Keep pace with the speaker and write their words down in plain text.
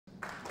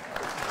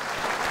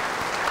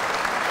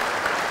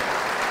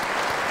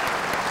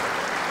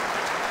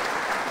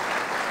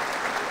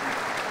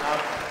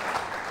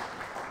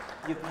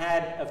you've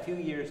had a few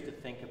years to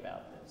think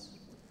about this.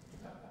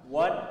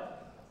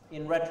 What,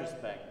 in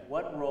retrospect,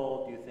 what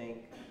role do you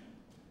think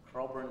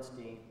Carl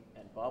Bernstein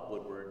and Bob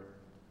Woodward,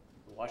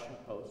 the Washington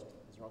Post,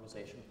 as an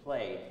organization,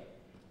 played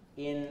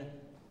in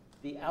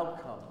the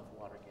outcome of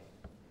Watergate?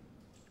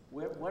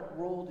 What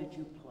role did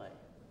you play?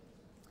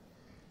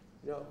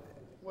 You know,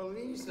 well,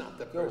 he's not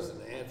the person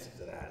to answer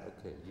to that.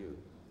 Okay, you.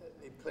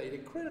 They played a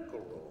critical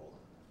role.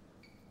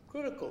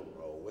 Critical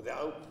role.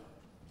 Without,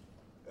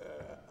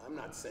 I'm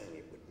not saying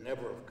it would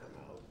never have come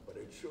out, but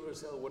it sure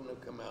as hell wouldn't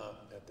have come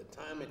out at the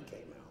time it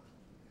came out.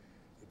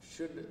 It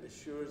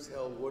sure as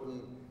hell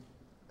wouldn't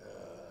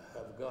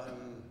have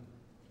gotten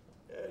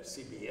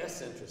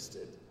CBS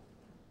interested.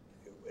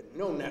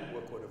 No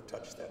network would have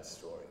touched that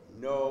story.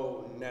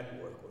 No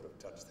network would have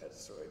touched that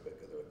story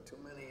because there were too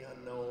many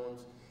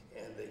unknowns,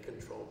 and they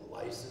controlled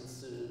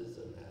licenses,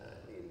 and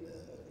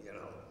you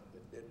know,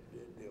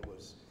 it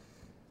was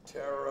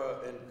terra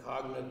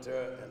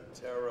incognita and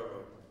terra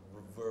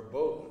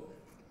verboten.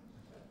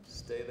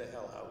 Stay the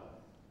hell out.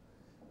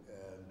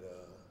 And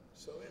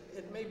so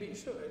it may be,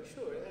 sure,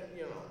 and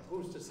you know,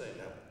 who's to say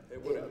no?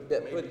 It would have,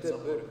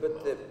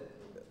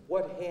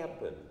 what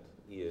happened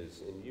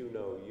is, and you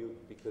know,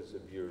 because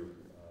of your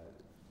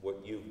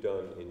what you've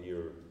done in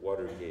your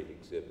Watergate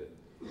exhibit,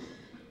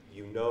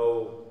 you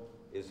know,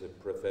 as a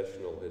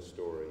professional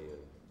historian,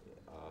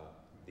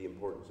 the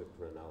importance of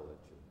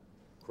chronology.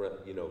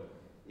 You know,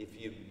 if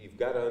you've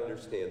got to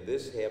understand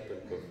this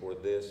happened before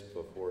this,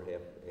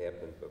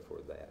 happened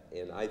before that,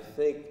 and I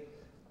think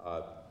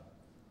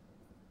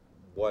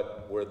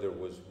where there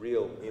was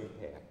real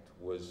impact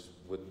was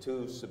with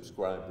two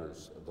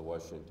subscribers of the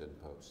Washington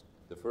Post.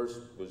 The first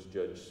was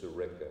Judge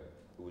Sirica,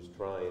 who was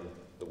trying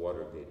the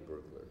Watergate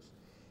burglars.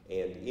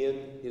 And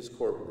in his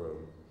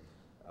courtroom,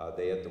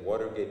 they had the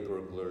Watergate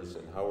burglars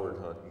and Howard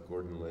Hunt and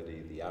Gordon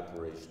Liddy, the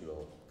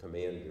operational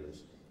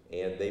commanders,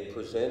 and the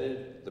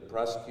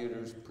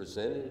prosecutors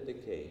presented the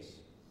case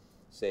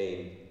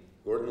saying,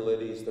 Gordon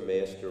Liddy's the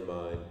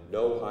mastermind,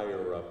 no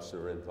higher-ups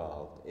are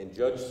involved. And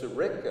Judge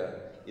Sirica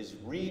is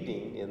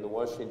reading in the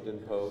Washington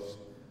Post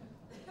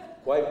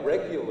quite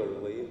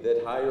regularly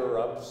that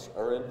higher-ups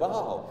are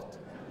involved.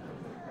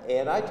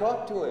 And I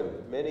talked to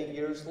him many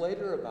years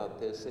later about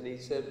this, and he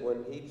said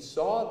when he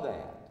saw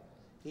that,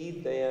 he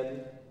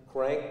then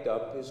cranked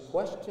up his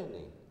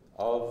questioning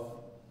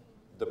of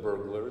the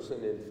burglars,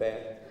 and in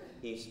fact,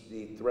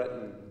 he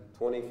threatened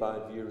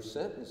 25-year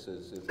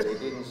sentences if they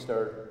didn't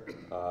start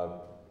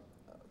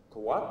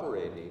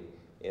cooperating,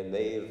 and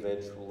they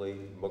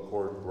eventually,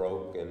 McCord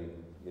broke and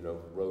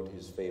wrote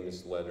his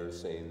famous letter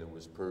saying there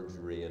was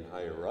perjury and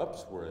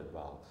higher-ups were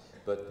involved.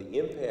 But the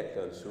impact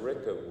on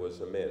Sirica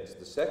was immense.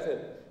 The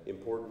second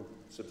important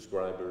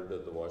subscriber to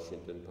the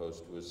Washington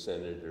Post was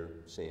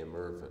Senator Sam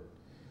Ervin,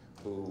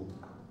 who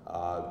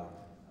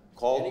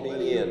called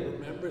me in.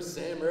 Remember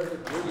Sam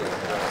Ervin Jr.?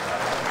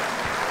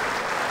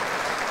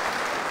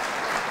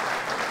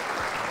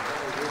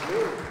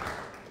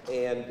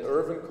 And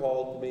Ervin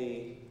called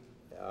me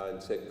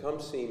and said, come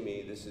see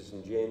me. This is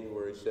in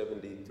January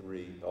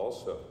 '73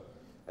 also,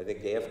 I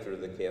think after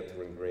the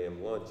Katharine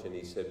Graham lunch. And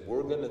he said,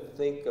 we're going to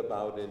think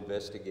about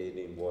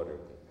investigating Watergate.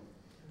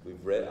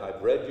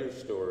 I've read your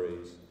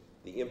stories.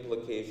 The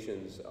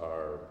implications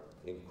are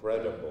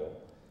incredible.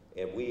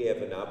 And we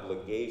have an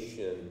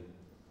obligation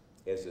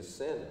as a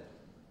Senate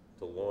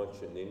to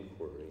launch an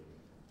inquiry.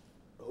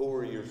 Who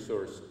are your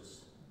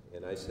sources?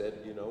 And I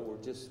said,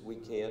 we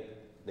can't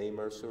name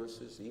our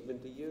sources even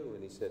to you.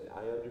 And he said,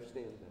 I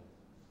understand that.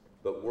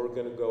 But we're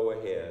going to go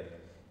ahead,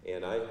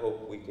 and I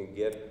hope we can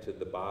get to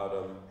the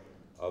bottom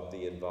of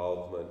the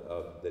involvement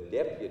of the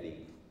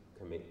deputy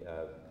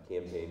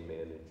campaign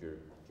manager,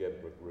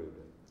 Jeb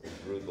Magruder, and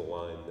drew the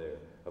line there.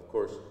 Of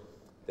course,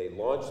 they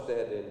launched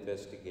that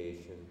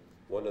investigation.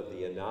 One of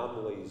the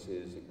anomalies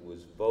is it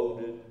was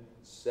voted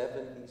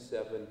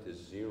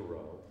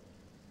 77-0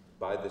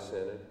 by the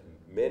Senate,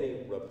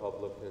 many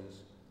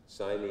Republicans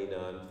signing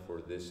on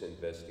for this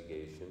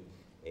investigation,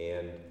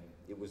 and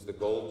it was the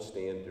gold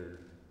standard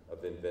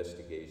of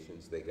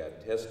investigations. They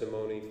got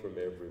testimony from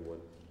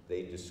everyone.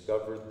 They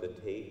discovered the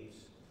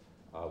tapes,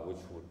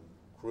 which were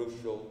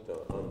crucial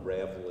to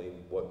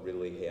unraveling what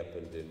really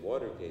happened in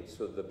Watergate.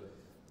 So the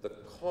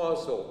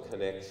causal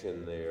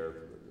connection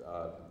there,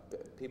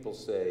 people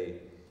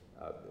say,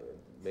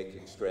 make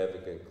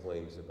extravagant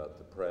claims about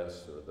the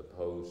press or the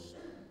Post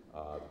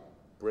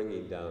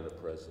bringing down a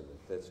president.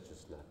 That's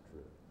just not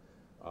true.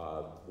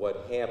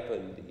 What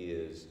happened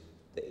is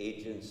the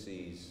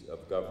agencies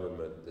of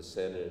government, the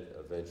Senate,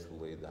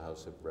 eventually the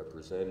House of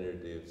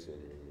Representatives in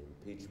an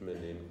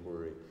impeachment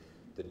inquiry,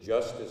 the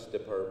Justice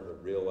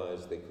Department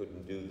realized they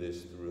couldn't do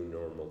this through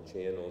normal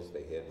channels.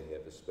 They had to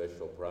have a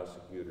special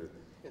prosecutor.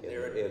 And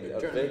their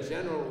Attorney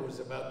General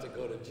was about to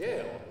go to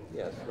jail.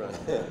 Yes, right.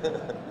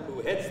 Who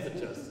heads the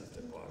Justice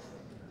Department.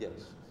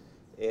 Yes.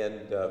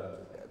 And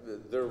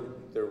there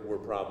were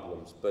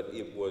problems, but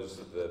it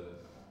was the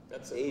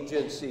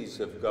agencies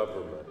of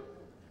government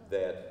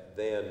that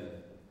then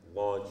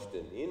launched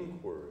an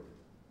inquiry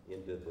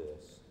into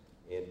this,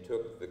 and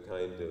took the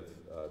kind of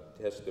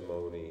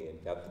testimony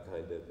and got the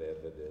kind of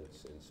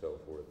evidence and so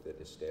forth that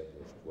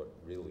established what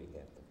really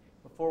happened.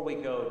 Before we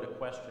go to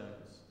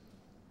questions,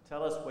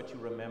 tell us what you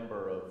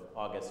remember of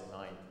August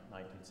 9th,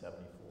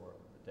 1974,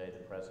 the day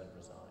the president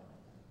resigned.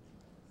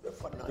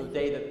 The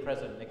day that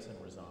President Nixon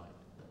resigned.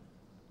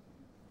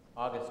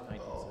 August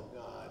 1974. Oh,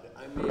 God.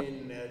 I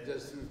mean,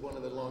 this was one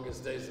of the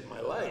longest days of my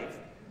life.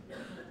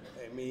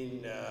 I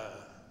mean,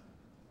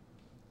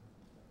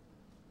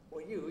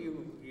 well,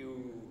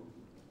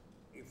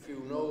 if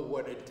you know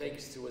what it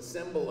takes to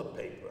assemble a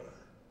paper,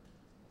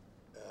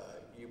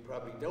 you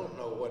probably don't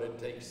know what it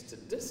takes to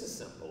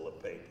disassemble a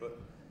paper,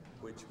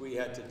 which we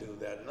had to do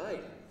that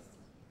night.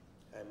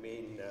 I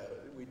mean,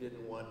 we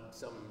didn't want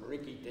some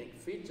rinky-dink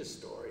feature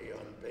story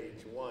on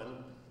page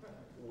 1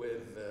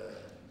 with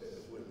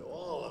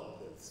all of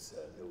this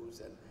news,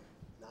 and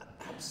not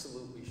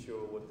absolutely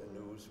sure what the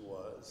news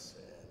was.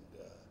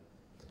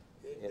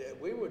 And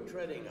we were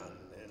treading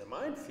in a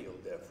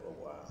minefield there for a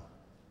while.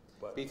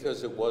 But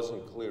because it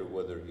wasn't clear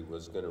whether he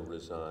was going to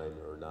resign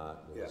or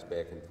not. It was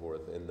back and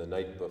forth. And the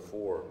night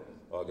before,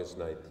 August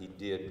 9th, he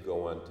did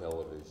go on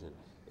television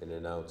and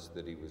announce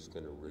that he was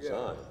going to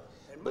resign.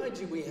 Yeah. And mind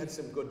you, we had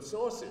some good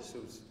sources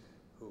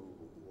who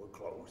were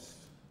close.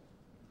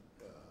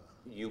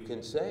 You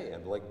can say,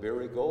 I'm like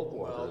Barry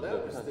Goldwater. Well,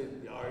 that was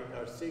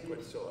our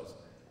secret source.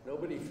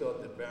 Nobody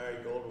thought that Barry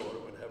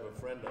Goldwater would have a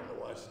friend on the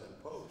Washington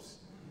Post.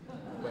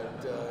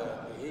 But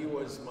he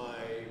was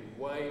my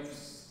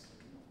wife's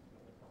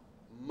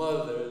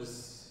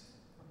mother's,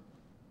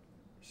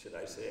 should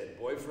I say it,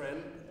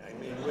 boyfriend? I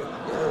mean,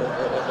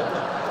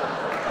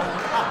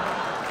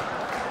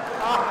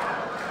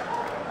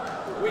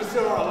 we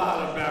saw a lot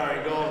of Barry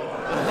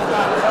Goldwater.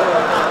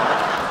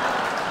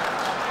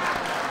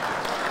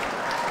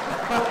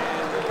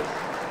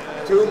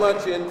 Too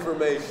much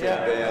information,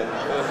 man.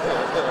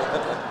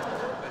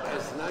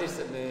 As nice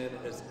a man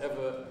as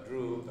ever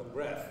drew a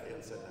breath,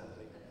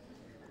 incidentally,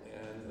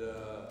 and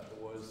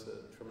was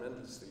a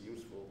tremendously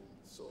useful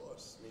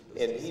source.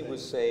 And he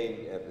was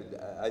saying,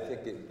 I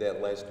think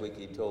that last week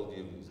he told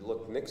you,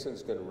 look,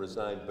 Nixon's going to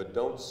resign, but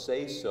don't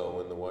say so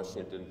in the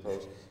Washington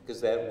Post,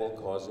 because that will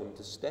cause him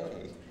to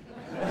stay.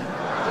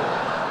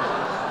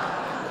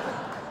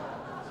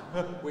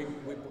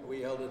 we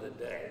held it a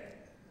day.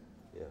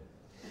 Yeah.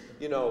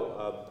 You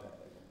know,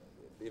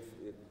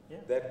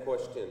 that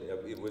question,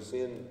 it was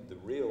in the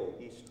real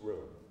East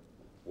Room,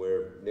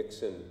 where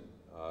Nixon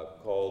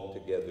called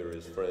together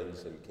his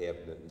friends and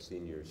cabinet and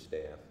senior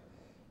staff.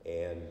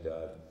 And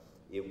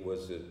it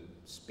was a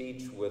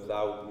speech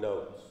without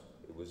notes.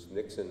 It was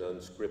Nixon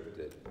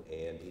unscripted.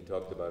 And he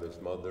talked about his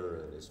mother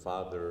and his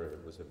father. And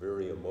it was a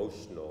very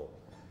emotional,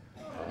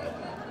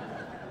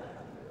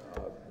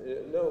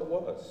 no, it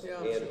was.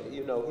 Yeah, and, sure.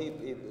 you know,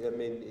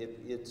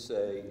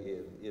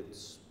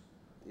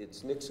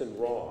 it's Nixon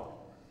raw.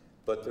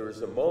 But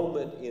there's a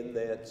moment in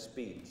that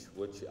speech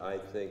which I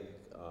think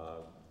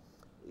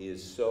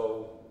is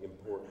so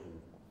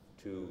important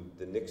to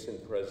the Nixon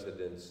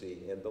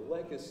presidency and the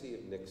legacy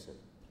of Nixon.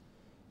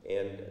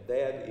 And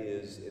that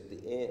is, at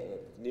the end,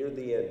 near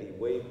the end, he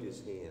waved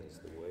his hands,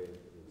 waved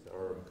his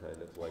arm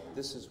kind of like,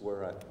 this is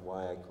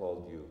why I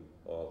called you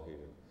all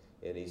here.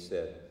 And he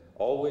said,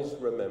 always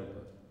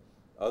remember,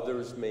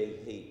 others may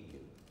hate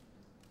you,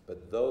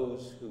 but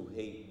those who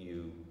hate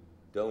you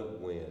don't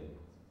win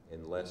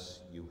unless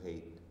you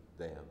hate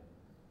them.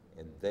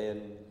 And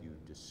then you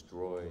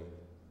destroy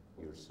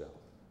yourself.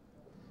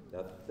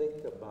 Now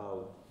think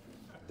about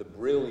the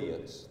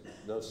brilliance,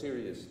 no,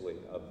 seriously,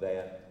 of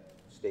that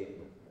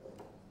statement.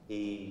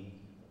 He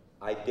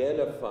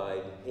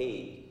identified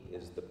hate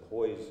as the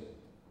poison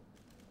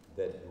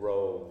that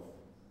drove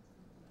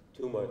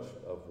too much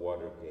of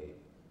Watergate,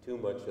 too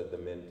much of the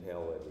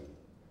mentality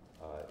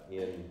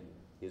in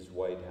his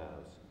White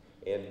House.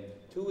 And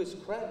to his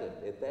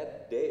credit, at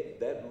that day,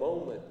 that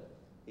moment,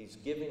 he's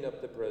giving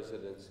up the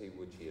presidency,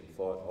 which he had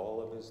fought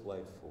all of his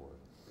life for.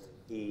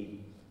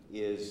 He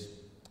is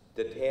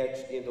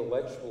detached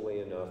intellectually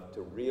enough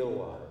to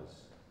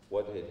realize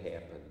what had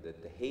happened,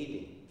 that the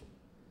hating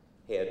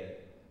had,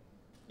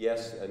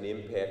 yes, an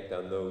impact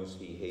on those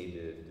he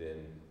hated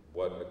and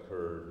what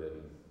occurred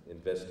and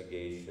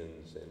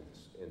investigations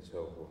and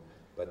so forth,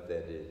 but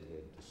that it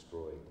had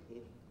destroyed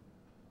him.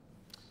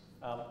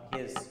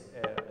 His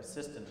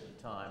assistant at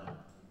the time,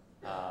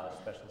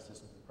 special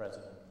assistant to the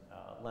president,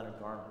 Leonard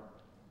Garner,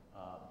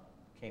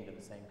 came to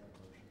the same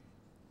conclusion.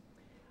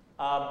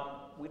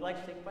 We'd like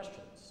to take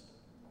questions.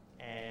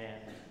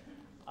 And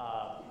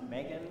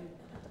Megan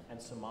and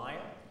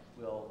Samaya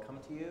will come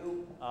to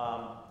you.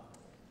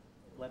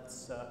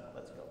 Let's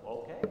go.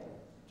 Okay,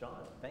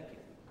 John, thank you.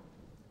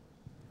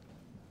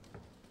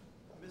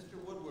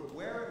 Mr. Woodward,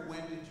 where and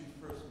when did you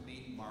first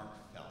meet Mark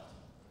Felt?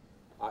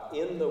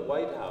 In the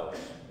White House,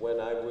 when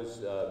I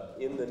was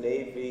in the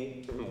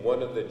Navy,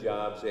 one of the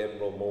jobs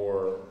Admiral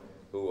Moore,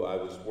 who I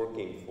was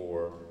working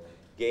for,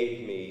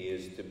 gave me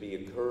is to be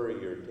a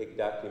courier, take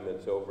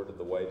documents over to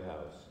the White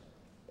House.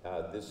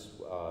 This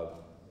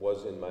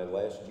was in my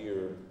last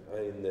year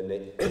in the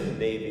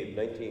Navy of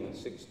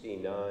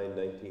 1969,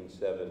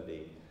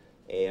 1970,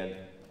 and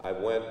I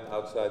went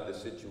outside the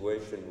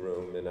Situation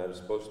Room, and I was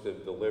supposed to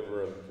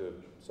deliver him to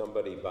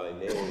somebody by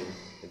name,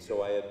 and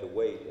so I had to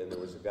wait, and there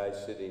was a guy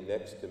sitting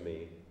next to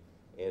me,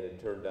 and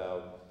it turned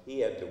out he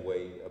had to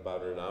wait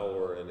about an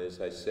hour, and as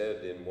I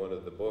said in one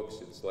of the books,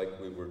 it's like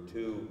we were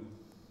two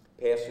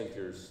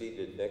passengers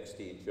seated next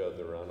to each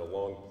other on a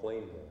long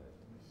plane ride.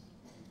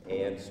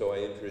 And so I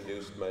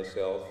introduced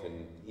myself,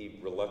 and he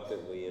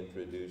reluctantly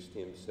introduced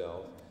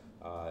himself.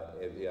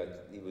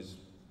 He was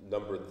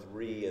number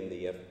 3 in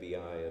the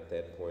FBI at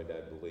that point, I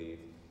believe.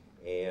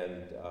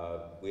 And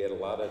we had a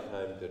lot of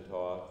time to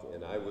talk,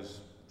 and I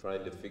was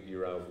trying to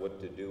figure out what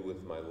to do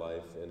with my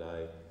life, and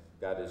I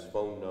got his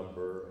phone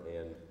number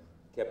and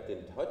kept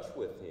in touch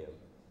with him.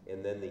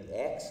 And then the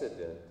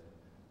accident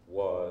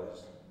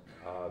was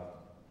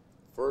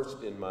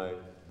first in my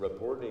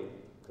reporting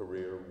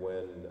career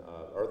when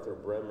Arthur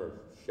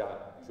Bremer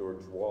shot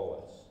George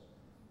Wallace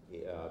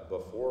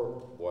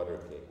before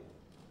Watergate.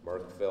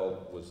 Mark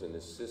Feld was an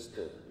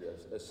assisted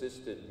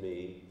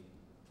me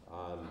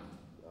on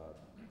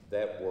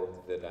that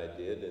work that I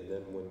did, and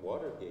then when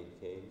Watergate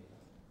came,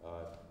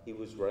 he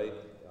was right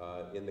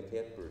in the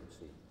catbird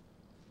seat.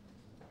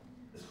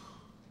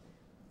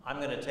 I'm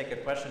going to take a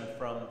question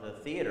from the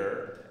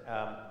theater.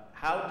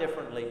 How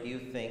differently do you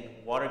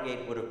think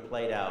Watergate would have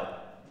played out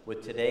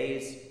with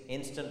today's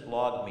instant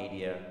blog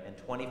media and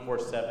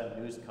 24/7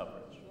 news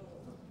coverage?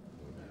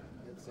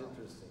 That's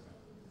interesting.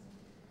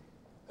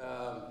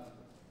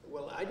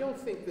 Well, I don't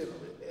think that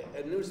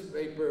a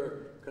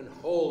newspaper can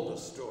hold a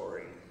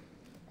story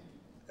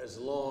as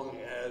long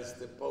as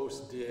the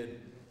Post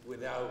did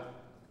without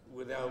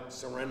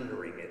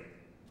surrendering it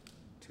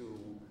to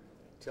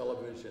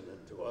television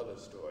and to other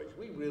stories.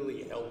 We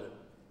really held it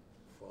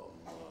from,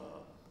 I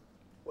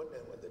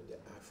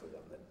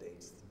forgot the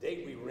dates. The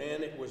date we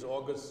ran it was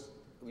August.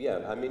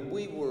 Yeah, I mean,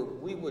 we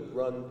would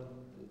run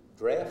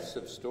drafts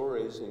of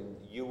stories, and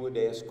you would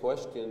ask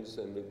questions,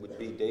 and it would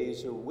be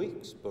days or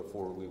weeks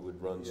before we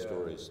would run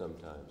stories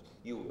sometimes.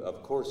 You,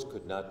 of course,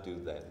 could not do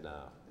that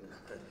now.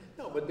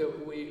 No, but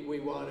we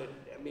wanted,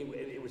 I mean,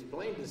 it was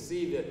plain to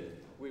see that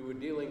we were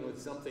dealing with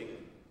something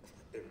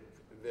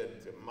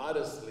that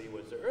modestly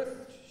was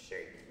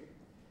earth-shaking,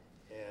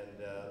 and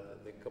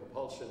the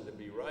compulsion to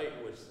be right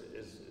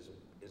is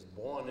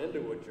born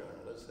into a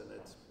journalist, and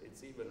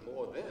it's even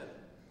more then.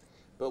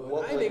 But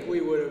I think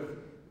we would have,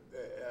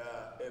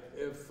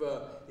 if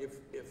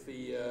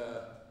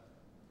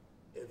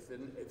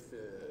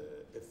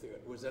there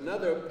was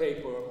another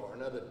paper or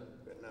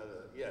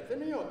if the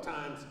New York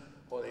Times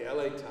or the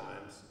LA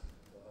Times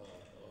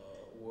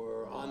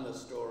were on the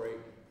story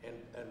and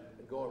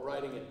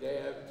writing it day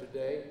after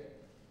day,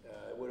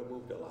 it would have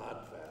moved a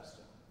lot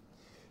faster.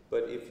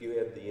 But if you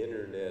had the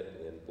internet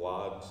and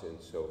blogs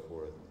and so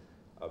forth,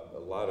 a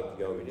lot of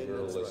young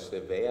journalists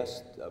have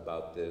asked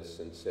about this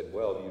and said,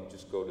 well, you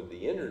just go to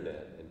the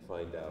internet and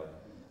find out.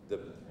 The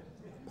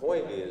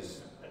point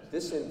is,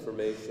 this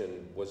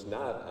information was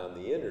not on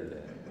the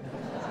internet,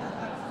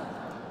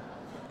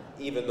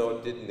 even though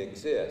it didn't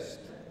exist.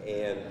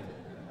 And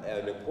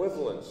an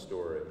equivalent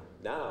story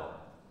now,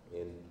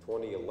 in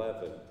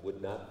 2011,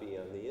 would not be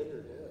on the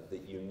internet.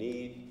 That you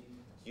need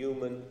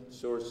human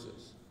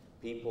sources,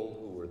 people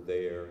who were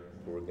there,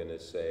 who are going to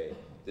say,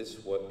 this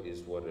is what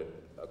it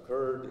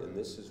occurred, and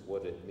this is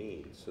what it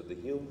means. So the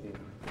human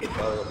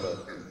element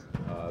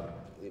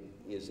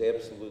is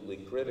absolutely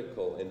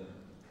critical, and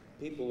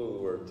people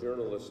who are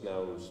journalists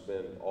now who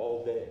spend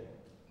all day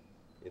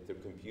at their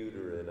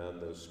computer and on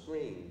those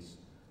screens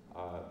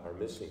are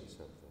missing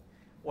something.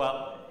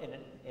 Well,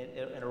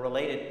 in a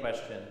related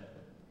question,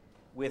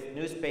 with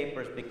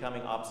newspapers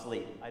becoming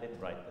obsolete, I didn't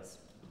write this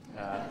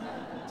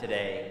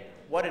today,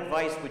 what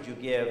advice would you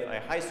give a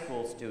high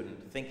school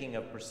student thinking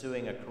of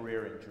pursuing a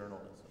career in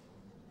journalism?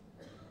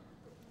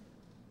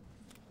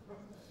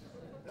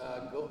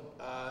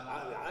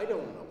 I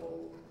don't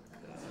know.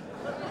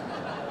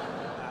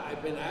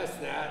 I've been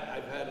asked that.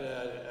 I've had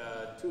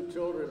 2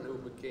 children who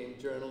became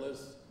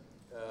journalists,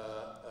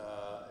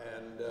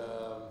 and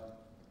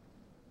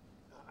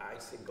I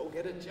said, go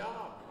get a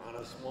job on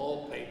a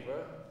small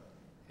paper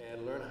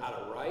and learn how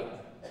to write,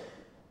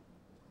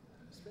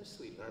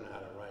 especially learn how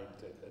to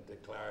write a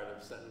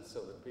declarative sentence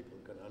so that people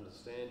can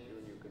understand you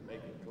and you can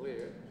make it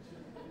clear.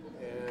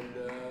 And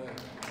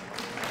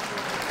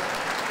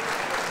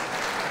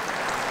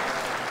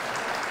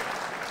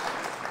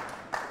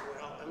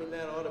well, I mean,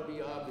 that ought to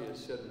be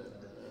obvious, shouldn't it?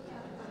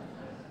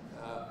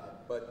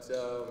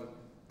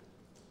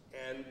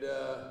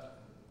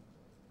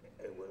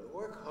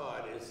 Work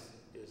hard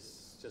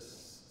is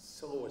just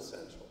so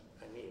essential.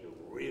 I mean,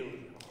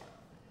 really hard.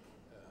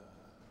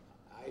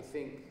 I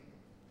think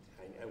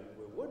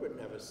Woodward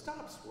never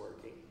stops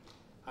working.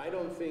 I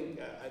don't think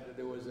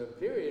there was a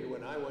period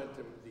when I went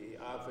to the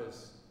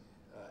office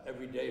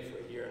every day for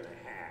a year and a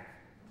half.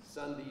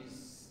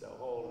 Sundays, the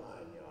whole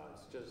 9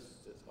 yards,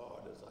 just as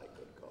hard as I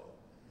could go.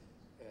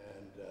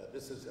 And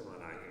this is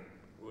when I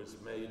was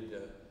made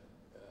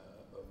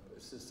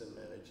assistant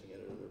managing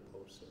editor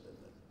post,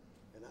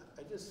 and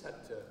I just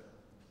had to,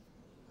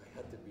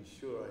 be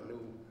sure I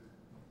knew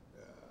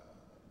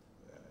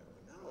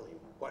not only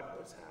what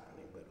was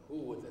happening, but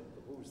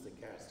who's the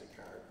cast of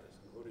characters,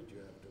 and who did you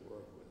have to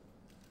work with?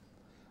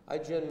 I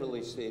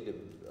generally say to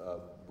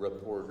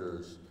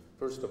reporters,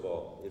 first of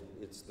all,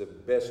 it's the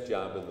best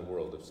job in the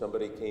world. If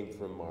somebody came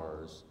from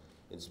Mars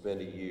and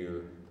spent a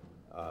year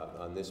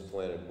on this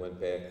planet, went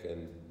back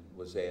and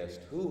was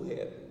asked, who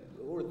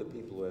are the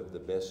people who have the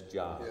best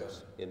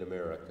jobs in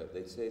America?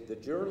 They'd say the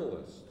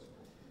journalists.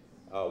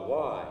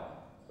 Why?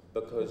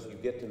 Because you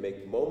get to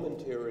make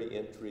momentary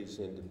entries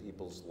into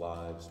people's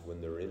lives when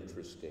they're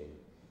interesting,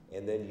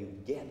 and then you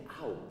get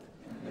out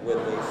when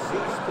they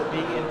cease to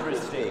be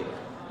interesting.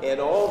 And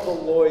all the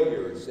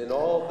lawyers and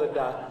all the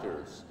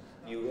doctors,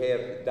 you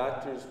have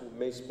doctors who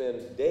may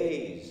spend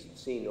days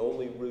seeing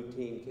only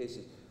routine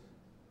cases.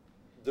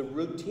 The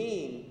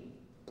routine,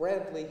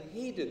 Bradlee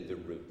hated the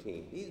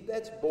routine.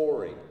 That's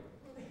boring.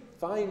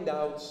 Find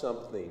out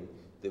something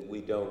that we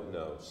don't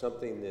know,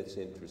 something that's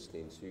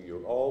interesting. So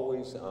you're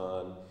always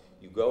on.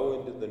 You go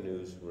into the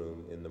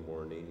newsroom in the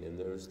morning, and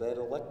there's that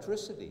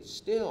electricity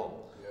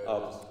still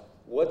of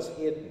what's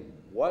hidden,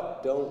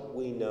 what don't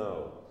we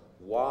know,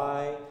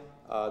 why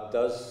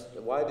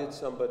did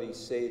somebody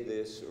say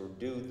this or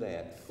do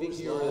that?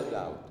 Figure it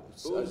out.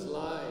 Who's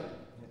lying?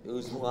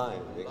 Who's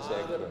lying? Exactly.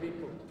 A lot of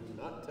people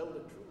do not tell the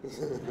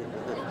truth.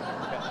 Okay.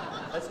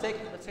 Let's take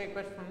a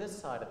question from this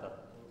side of the.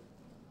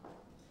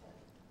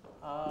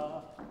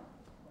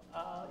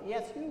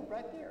 Yes, you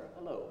right there.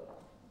 Hello.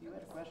 You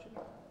had a question?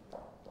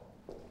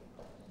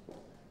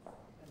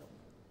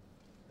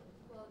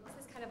 Well, this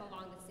is kind of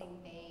along the same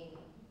vein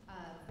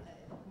of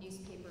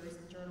newspapers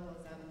and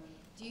journalism.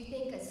 Do you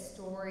think a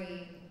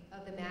story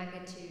of the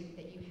magnitude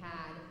that you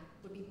had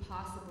would be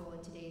possible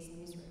in today's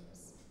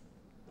newsrooms?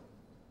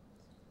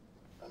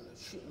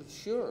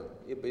 Sure,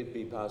 it would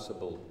be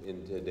possible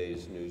in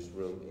today's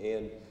newsroom.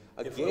 And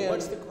again,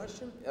 what's the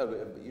question?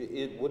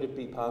 Would it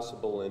be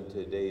possible in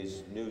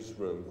today's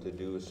newsroom to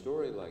do a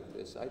story like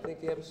this? I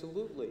think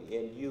absolutely.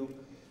 And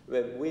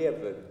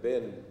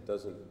Ben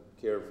doesn't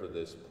care for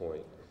this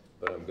point,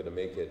 but I'm going to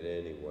make it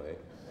anyway.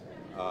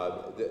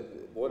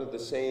 One of the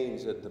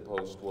sayings at the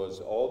Post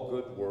was, all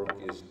good work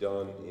is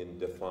done in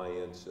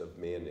defiance of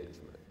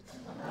management.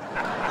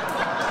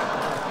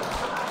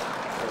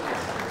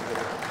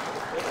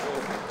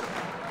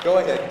 Go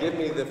ahead, give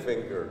me the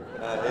finger.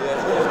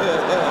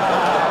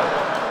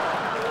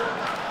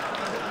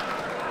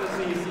 It's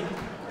easy.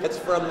 That's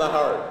from the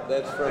heart.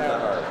 That's from the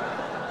heart.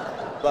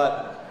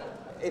 But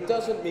it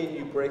doesn't mean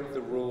you break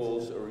the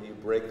rules or you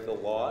break the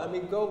law. I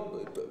mean,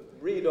 go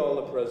read All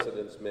the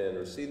President's Men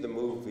or see the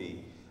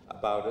movie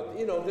about it.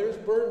 You know, there's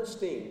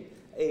Bernstein,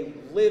 a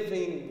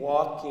living,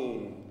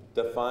 walking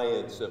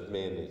defiance of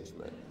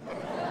management.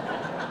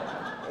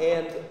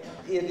 And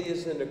it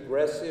is an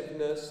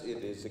aggressiveness,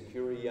 it is a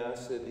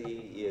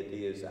curiosity, it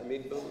is, I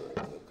mean,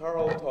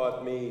 Carl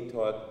taught me,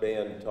 taught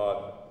Ben,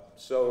 taught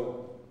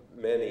so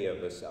many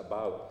of us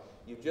about,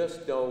 you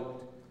just don't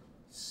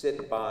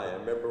sit by. I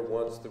remember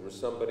once there was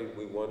somebody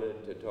we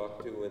wanted to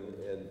talk to,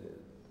 and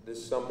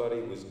this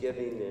somebody was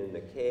getting in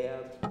a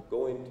cab,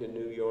 going to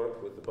New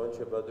York with a bunch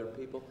of other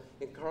people,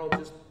 and Carl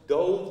just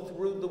dove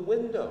through the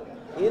window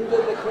into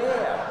the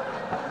cab.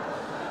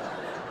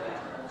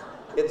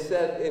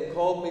 And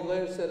called me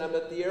later and said, I'm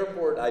at the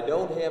airport, I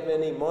don't have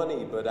any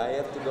money, but I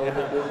have to go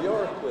to New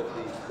York with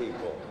these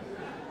people.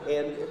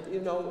 And,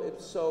 you know,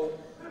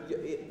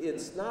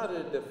 it's not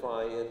a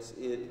defiance,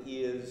 it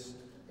is,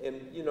 and,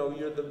 you know,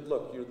 you're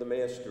the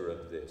master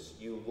of this.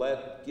 You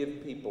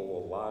give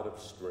people a lot of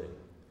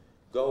strength.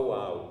 Go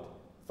out,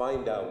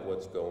 find out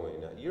what's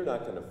going on. You're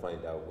not going to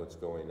find out what's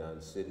going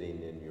on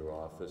sitting in your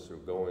office or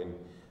going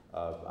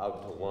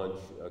out to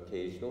lunch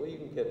occasionally. You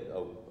can get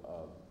a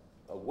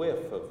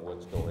whiff of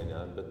what's going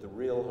on, but the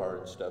real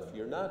hard stuff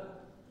you're not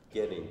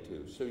getting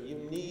to. So you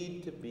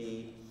need to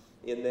be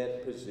in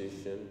that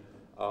position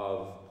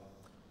of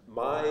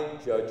my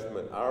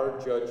judgment, our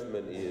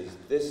judgment is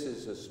this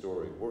is a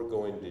story, we're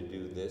going to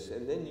do this,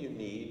 and then you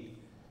need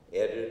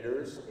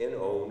editors and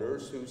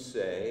owners who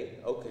say,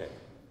 okay,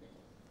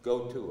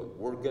 go to it.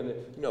 We're gonna,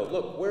 you know,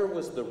 look, where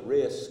was the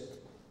risk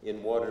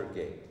in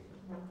Watergate?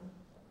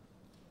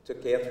 To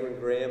Katharine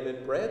Graham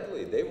and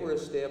Bradlee, they were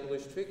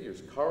established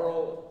figures.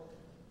 Carl,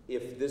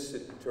 if this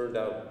had turned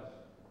out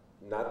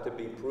not to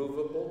be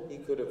provable, he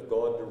could have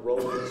gone to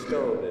Rolling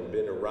Stone and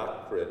been a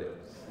rock critic.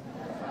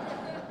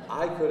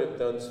 I could have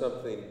done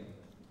something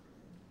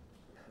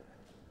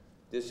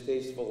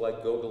distasteful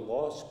like go to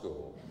law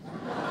school.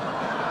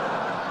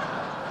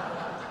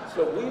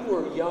 So we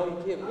were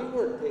young kids, we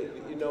weren't,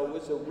 you know, it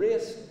was a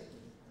risk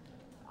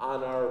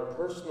on our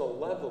personal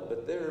level,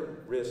 but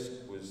their risk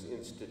was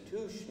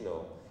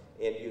institutional,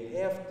 and you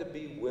have to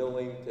be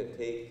willing to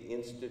take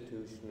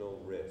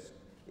institutional risk.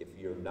 If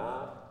you're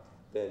not,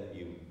 then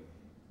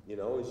you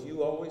know, as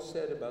you always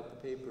said about the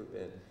paper,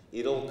 Ben,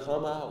 it'll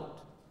come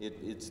out.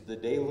 It's the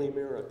daily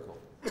miracle.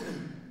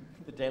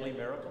 The daily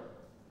miracle?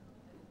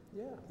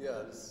 Yeah.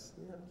 Yeah, it's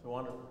It's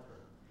wonderful.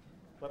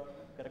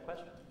 Got a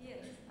question? Yes.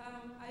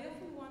 I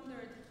often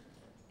wondered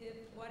if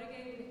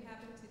Watergate would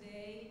happen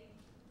today,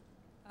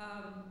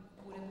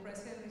 would a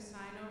president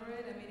resign over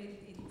it? I mean,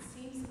 it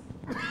seems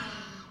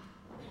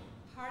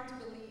hard to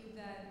believe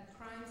that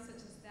crimes such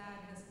as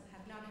that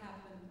have not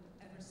happened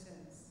ever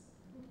since.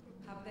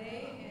 Have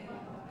they? And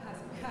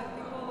have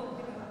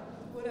people,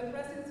 would a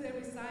president say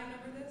resign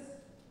over this?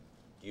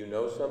 Do you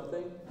know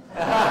something?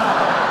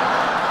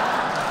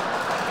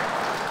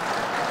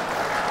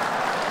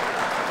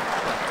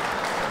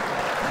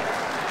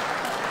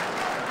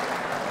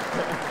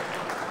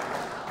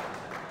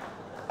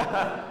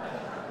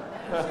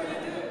 I'm sure you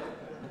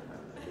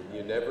do.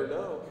 You never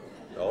know.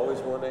 You always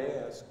want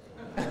to ask.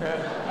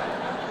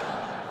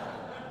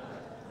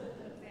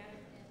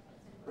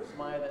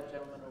 Maya, that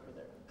gentleman over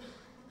there.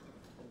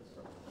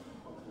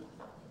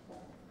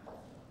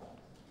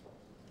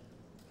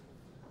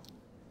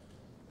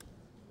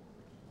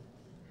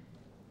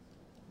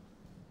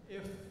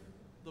 If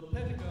the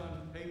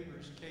Pentagon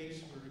Papers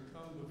case were to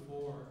come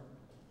before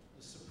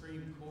the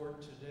Supreme Court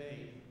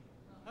today,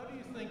 how do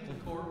you think the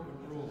court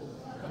would rule?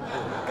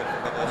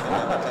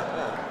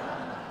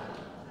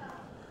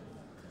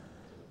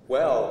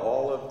 Well,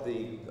 all of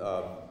the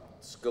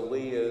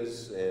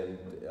Scalias and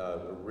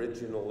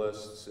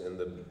originalists and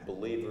the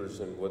believers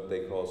in what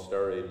they call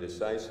stare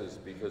decisis,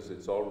 because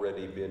it's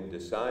already been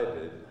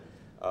decided,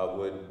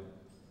 would,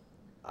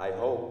 I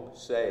hope,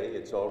 say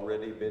it's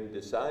already been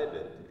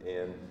decided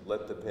and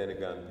let the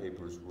Pentagon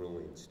Papers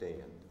ruling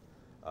stand.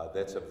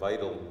 That's a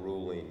vital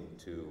ruling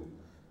to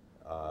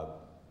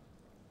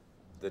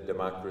the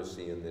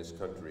democracy in this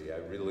country. I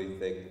really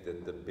think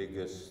that the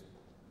biggest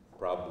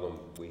problem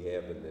we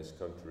have in this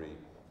country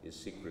is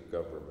secret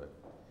government.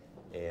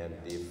 And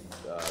if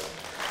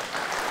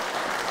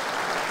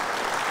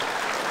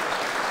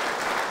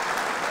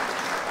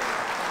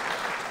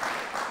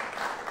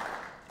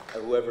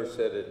whoever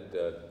said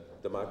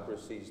it,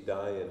 democracies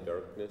die in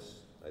darkness,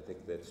 I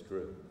think that's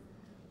true.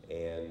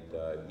 And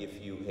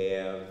if you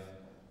have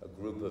a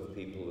group of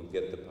people who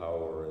get the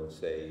power and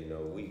say, you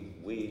know,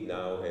 we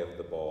now have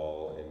the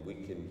ball and we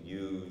can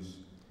use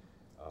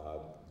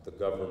the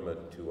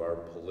government to our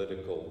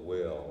political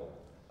will,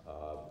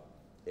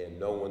 and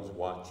no one's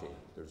watching,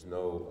 there's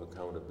no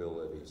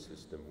accountability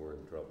system, we're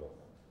in trouble.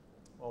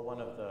 Well,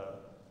 one of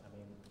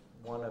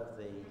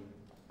the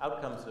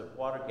outcomes of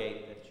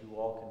Watergate that you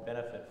all can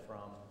benefit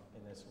from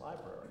in this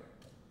library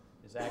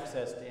is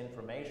access to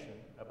information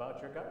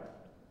about your government.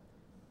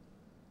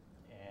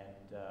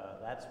 And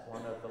that's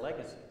one of the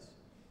legacies.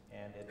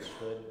 And it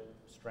should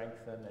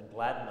strengthen and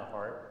gladden the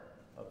heart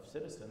of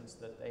citizens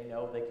that they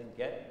know they can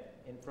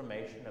get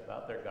information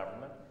about their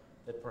government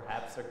that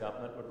perhaps their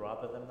government would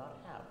rather them not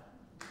have.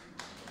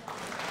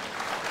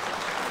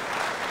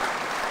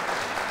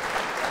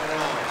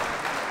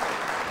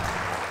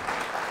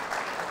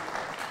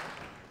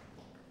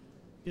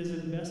 Is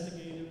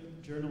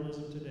investigative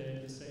journalism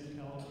today the same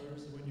caliber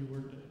as when you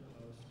worked at the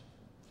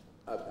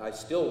Post? I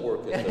still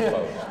work at the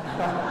Post.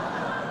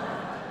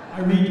 I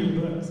read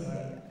your books.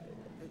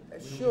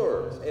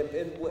 Sure,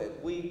 and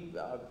we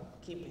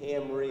keep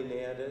hammering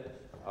at it.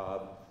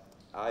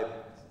 I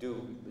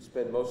do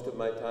spend most of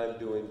my time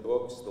doing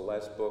books. The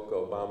last book,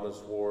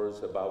 Obama's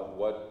Wars, about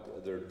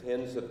what there are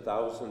tens of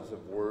thousands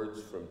of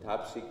words from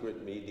top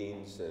secret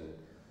meetings and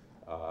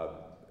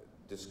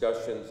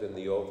discussions in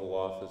the Oval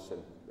Office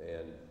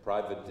and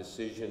private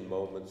decision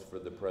moments for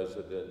the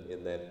president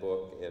in that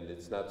book. And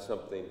it's not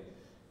something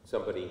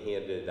somebody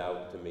handed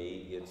out to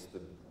me.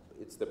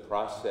 It's the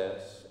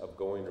process of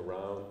going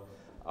around.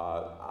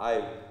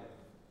 I,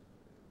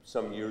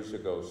 some years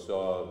ago,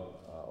 saw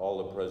All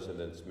the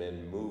President's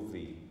Men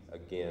movie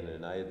again,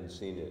 and I hadn't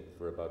seen it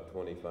for about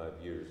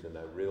 25 years, and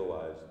I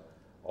realized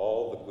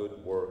all the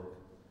good work,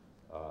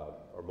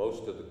 or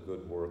most of the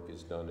good work,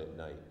 is done at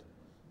night.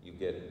 You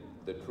get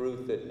the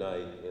truth at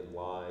night and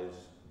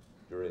lies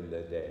during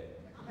the day,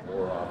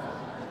 more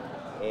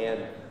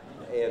often.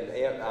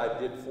 And I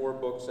did 4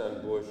 books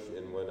on Bush,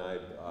 and when I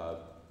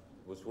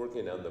was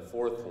working on the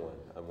 4th one,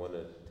 I want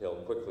to tell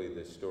quickly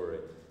this story.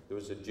 There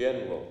was a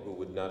general who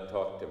would not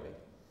talk to me.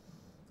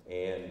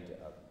 And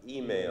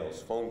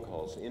emails, phone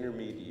calls,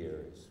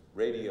 intermediaries,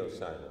 radio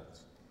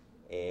silence.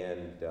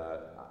 And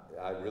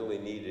I really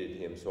needed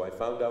him, so I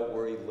found out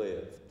where he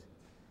lived.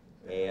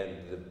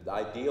 And the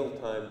ideal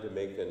time to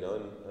make an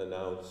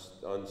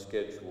unannounced,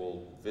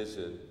 unscheduled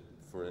visit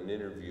for an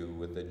interview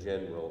with a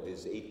general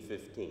is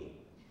 8:15,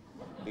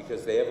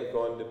 because they haven't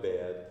gone to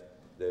bed,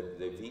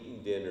 they've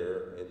eaten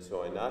dinner, and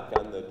so I knock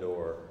on the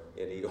door,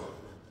 and he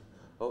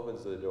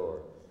opens the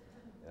door.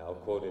 And I'll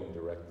quote him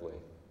directly.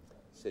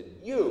 He said,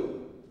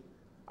 "You,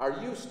 are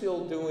you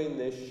still doing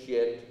this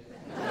shit?"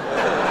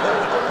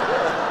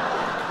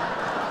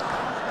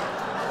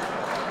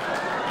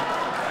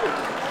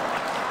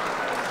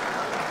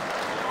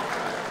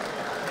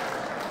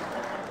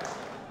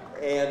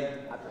 And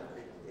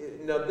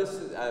now this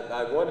is,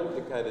 I wanted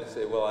to kind of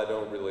say, well, I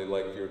don't really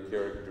like your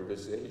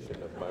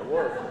characterization of my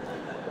work,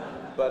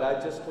 but I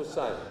just was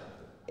silent.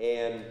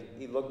 And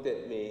he looked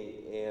at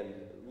me and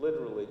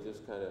literally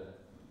just kind of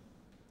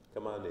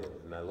come on in.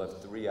 And I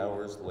left 3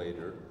 hours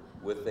later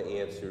with the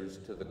answers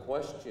to the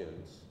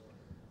questions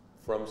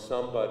from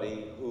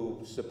somebody who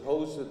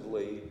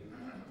supposedly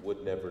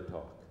would never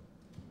talk.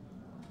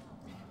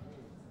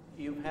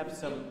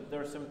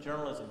 There are some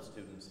journalism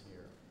students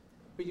here.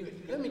 But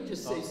let me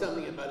just say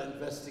something about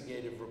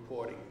investigative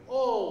reporting.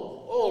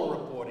 All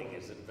reporting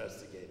is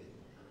investigative.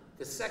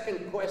 The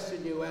second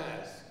question you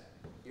ask,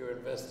 you're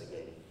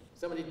investigating.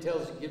 Somebody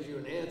gives you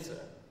an answer,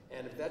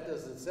 and if that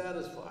doesn't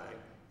satisfy,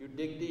 you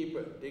dig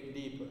deeper, dig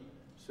deeper.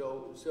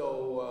 So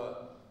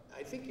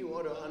I think we all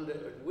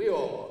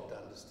ought to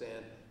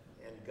understand,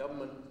 and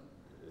government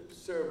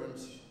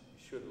servants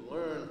should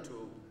learn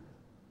to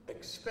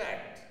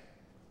expect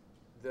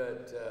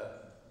that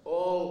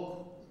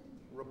all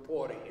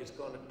reporting is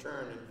going to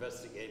turn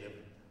investigative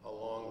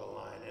along the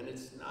line, and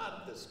it's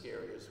not the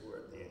scariest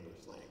word in the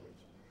English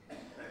language.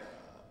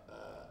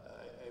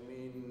 I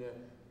mean,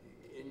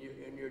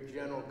 in your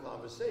general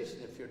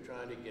conversation, if you're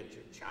trying to get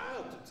your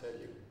child to tell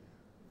you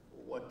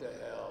what the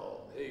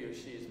hell he or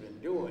she's been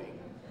doing,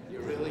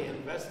 you're really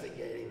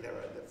investigating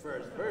the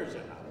first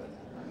version of it.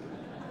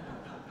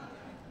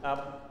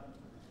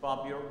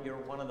 Bob,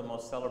 you're one of the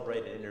most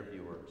celebrated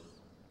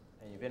interviewers,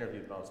 and you've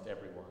interviewed most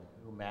everyone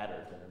who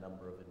mattered in a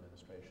number of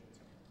administrations.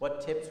 What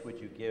tips would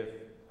you give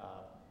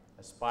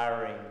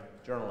aspiring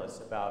journalists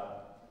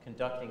about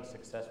conducting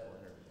successful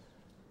interviews?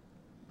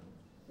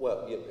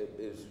 Well,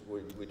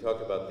 we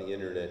talk about the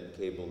internet and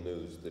cable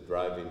news, the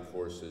driving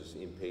forces,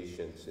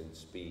 impatience and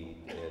speed,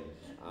 and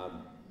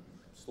I'm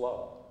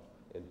slow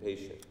and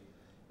patient.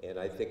 And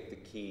I think the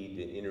key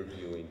to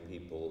interviewing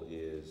people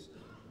is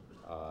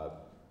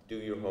do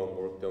your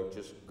homework, don't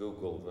just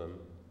Google them.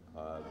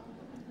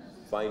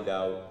 Find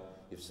out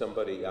if I'm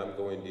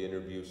going to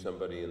interview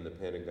somebody in the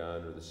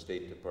Pentagon or the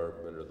State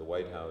Department or the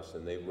White House,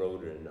 and they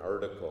wrote an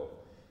article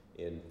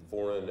in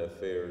Foreign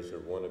Affairs or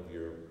one of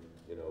your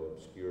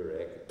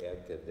obscure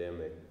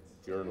academic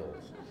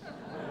journals.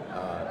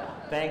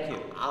 Thank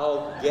you.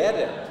 I'll get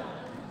it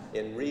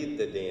and read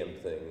the damn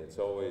thing. It's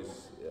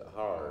always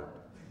hard.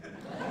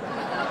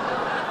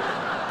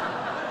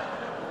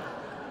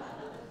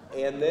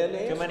 And then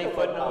ask them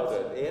about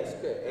it.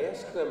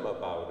 Ask them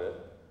about it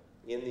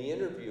in the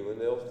interview, and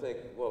they'll think,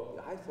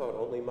 well, I thought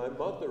only my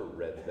mother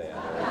read that.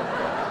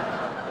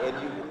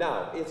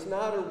 Now, it's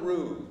not a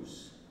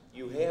ruse.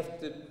 You have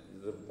to,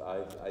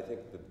 I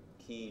think the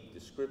key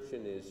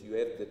description is you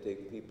have to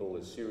take people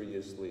as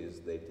seriously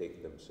as they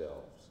take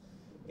themselves.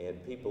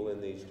 And people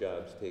in these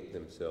jobs take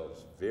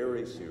themselves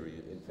very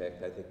serious. In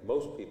fact, I think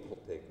most people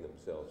take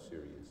themselves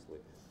seriously.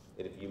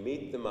 And if you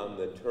meet them on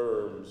the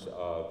terms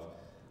of,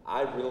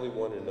 I really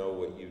want to know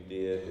what you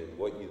did and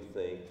what you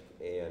think,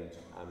 and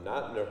I'm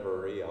not in a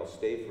hurry, I'll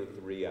stay for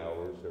 3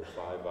 hours or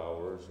 5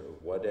 hours or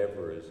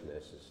whatever is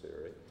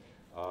necessary,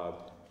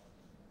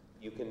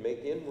 you can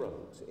make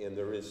inroads. And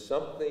there is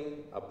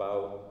something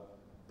about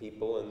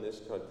people in this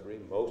country,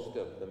 most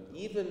of them,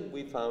 even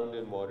we found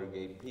in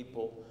Watergate,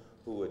 people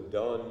who had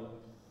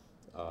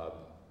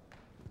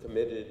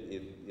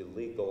committed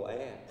illegal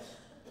acts,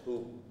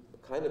 who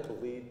kind of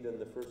believed in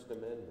the First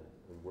Amendment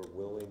and were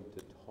willing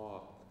to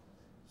talk,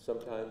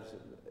 sometimes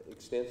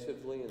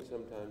extensively and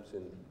sometimes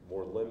in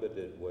more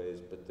limited ways,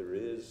 but there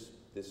is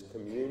this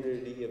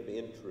community of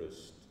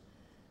interest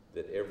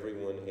that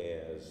everyone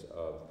has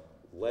of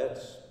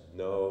let's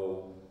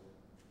know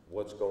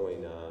what's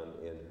going on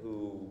and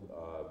who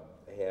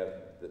have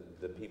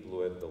the people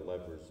who have the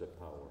levers of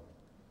power.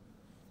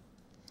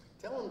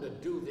 Tell them to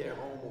do their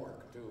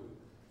homework, to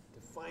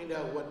find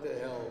out what the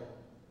hell,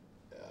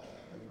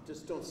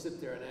 just don't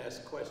sit there and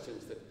ask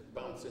questions that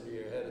bounce into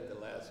your head at the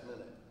last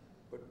minute,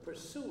 but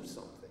pursue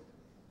something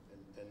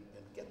and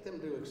get them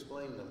to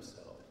explain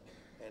themselves.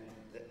 And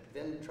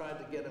then try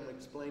to get them to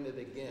explain it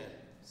again.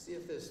 See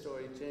if their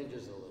story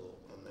changes a little,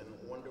 and then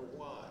wonder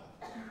why.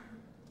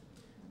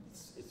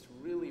 It's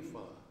really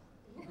fun.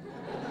 The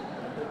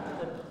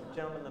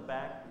gentleman in the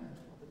back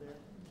over there.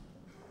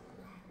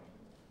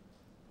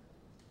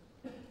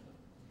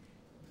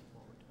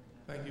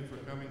 Thank you for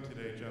coming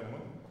today,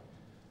 gentlemen.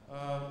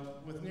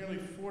 With nearly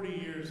 40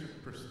 years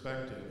of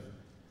perspective,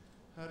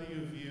 how do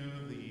you view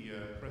the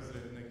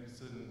President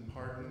Nixon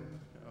pardon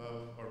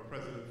or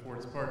President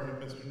Ford's pardon of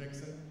Mr.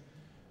 Nixon?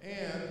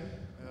 And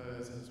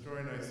as a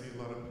historian, I see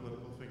a lot of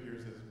political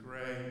figures as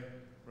gray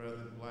rather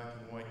than black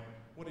and white.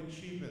 What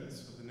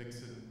achievements of the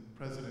Nixon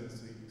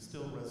presidency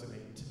still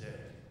resonate today?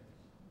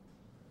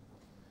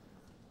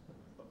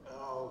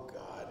 Oh,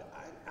 God.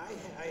 I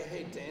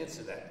hate to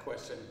answer that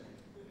question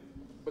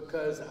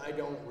because I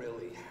don't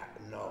really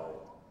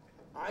know.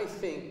 I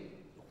think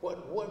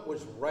what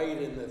was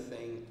right in the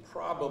thing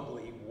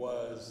probably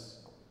was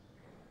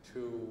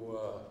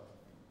to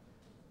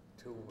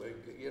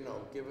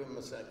give him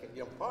a second,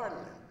 pardon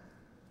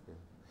him.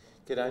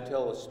 Can I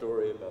tell a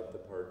story about the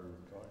pardon?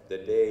 The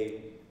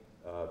day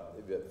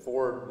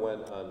Ford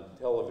went on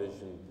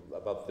television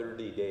about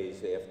 30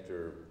 days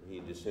after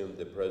he'd assumed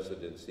the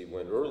presidency,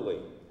 went early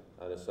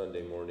on a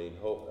Sunday morning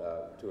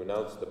to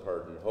announce the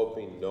pardon,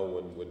 hoping no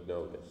one would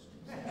notice.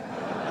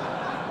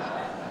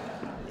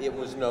 It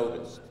was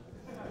noticed.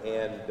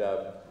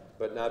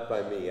 But not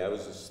by me. I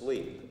was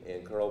asleep,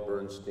 and Carl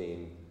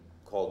Bernstein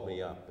called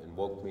me up and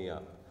woke me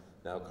up.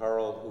 Now,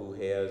 Carl, who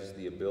has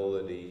the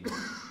ability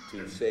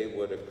to say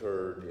what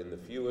occurred in the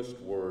fewest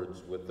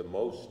words with the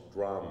most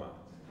drama,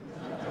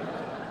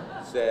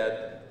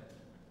 said,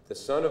 "The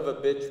son of a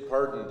bitch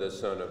pardoned the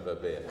son of a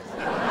bitch."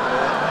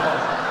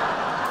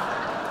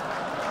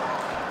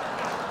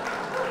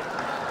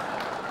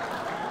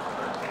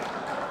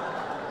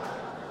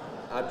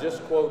 I'm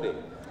just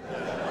quoting.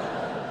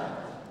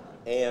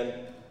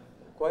 And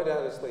quite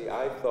honestly,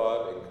 I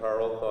thought, and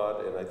Carl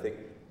thought, and I think,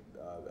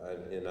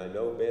 and I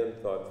know Ben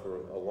thought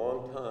for a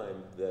long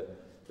time, that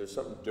there's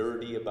something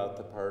dirty about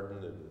the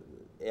pardon,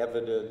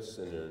 evidence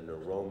and an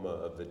aroma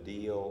of a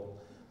deal.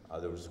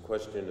 There was a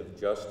question of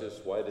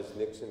justice. Why does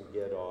Nixon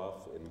get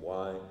off, and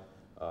why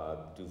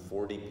do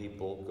 40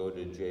 people go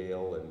to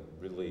jail and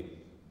really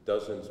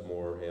dozens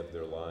more have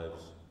their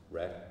lives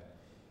wrecked?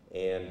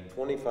 And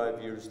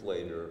 25 years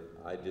later,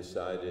 I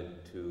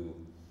decided to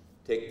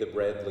take the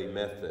Bradlee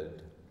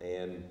method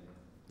and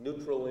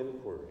neutral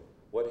inquiry.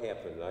 What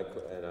happened?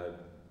 And I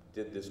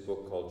did this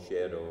book called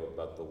Shadow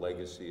about the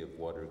legacy of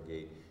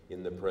Watergate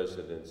in the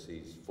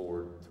presidencies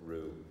Ford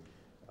through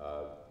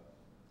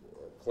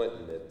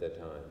Clinton at the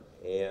time.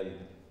 And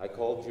I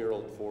called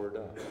Gerald Ford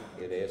up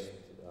and asked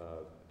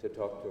to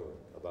talk to him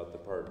about the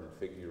pardon,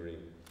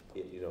 figuring,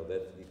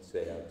 that he'd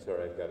say, "I'm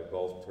sorry, I've got a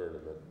golf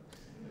tournament."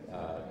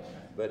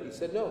 But he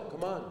said, "No,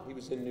 come on." He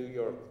was in New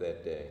York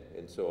that day.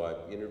 And so I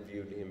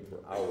interviewed him for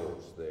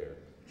hours there.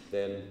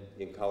 Then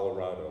in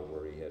Colorado,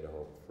 where he had a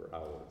home, for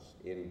hours.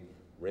 In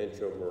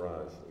Rancho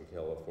Mirage in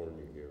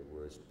California here,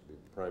 where his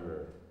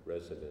primary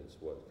residence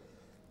was.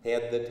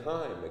 Had the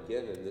time,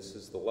 again, and this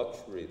is the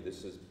luxury,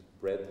 this is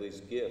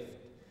Bradlee's gift,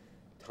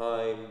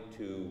 time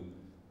to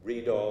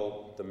read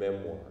all the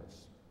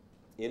memoirs,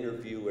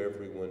 interview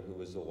everyone who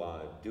was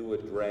alive, do a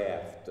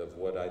draft of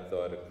what I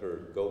thought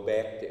occurred, go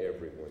back to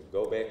everyone,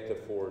 go back to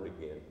Ford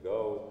again,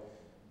 go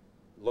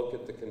look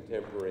at the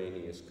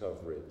contemporaneous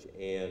coverage.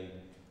 And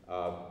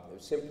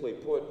simply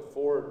put,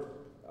 Ford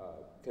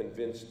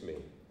convinced me,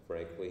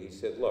 frankly. He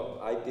said, "Look,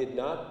 I did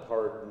not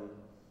pardon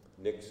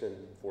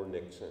Nixon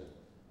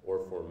or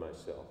for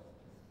myself.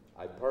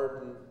 I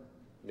pardoned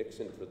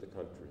Nixon for the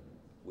country.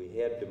 We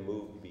had to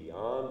move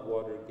beyond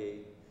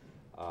Watergate.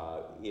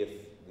 If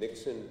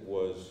Nixon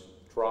was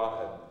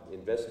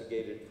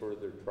investigated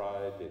further,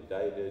 tried,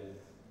 indicted,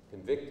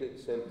 convicted,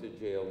 sent to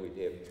jail, we'd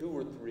have 2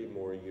 or 3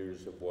 more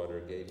years of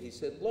Watergate." He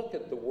said, "Look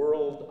at the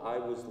world I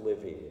was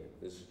living in."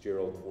 This is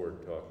Gerald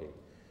Ford talking.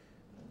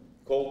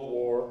 Cold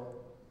War,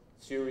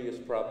 serious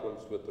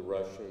problems with the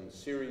Russians,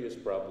 serious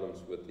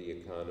problems with the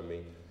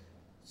economy.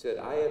 He said,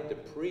 "I had to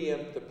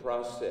preempt the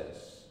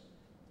process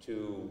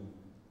to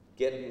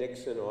get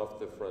Nixon off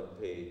the front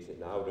page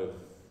and out of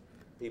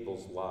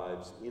people's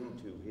lives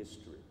into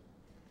history."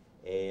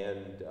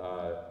 And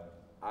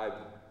I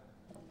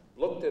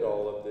looked at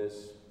all of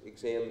this,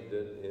 examined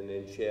it, and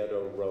in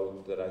Shadow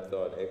wrote that I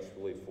thought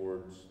actually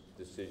Ford's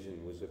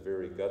decision was a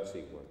very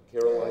gutsy one.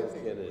 Caroline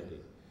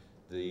Kennedy,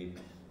 the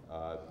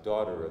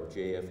daughter of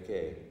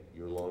JFK,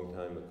 your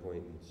longtime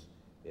acquaintance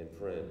and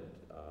friend,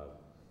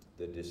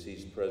 the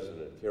deceased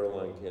president,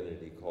 Caroline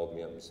Kennedy, called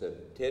me up and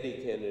said,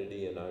 "Teddy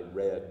Kennedy and I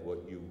read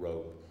what you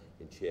wrote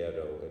in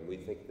Shadow, and we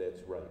think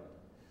that's right.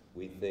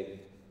 We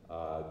think,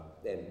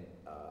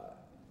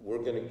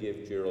 we're going to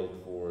give Gerald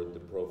Ford the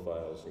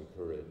Profiles in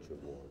Courage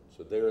Award."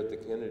 So there at the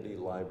Kennedy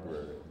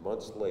Library,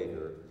 months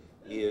later,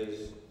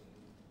 is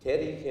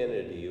Teddy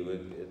Kennedy, who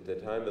at the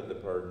time of the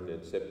pardon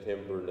in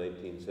September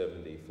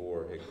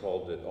 1974 had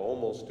called it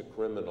almost a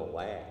criminal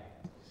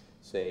act,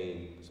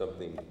 saying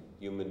something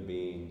human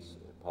beings,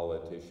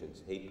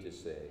 politicians hate to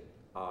say,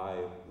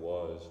 "I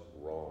was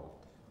wrong."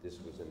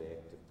 This was an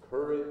act of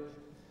courage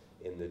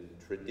in the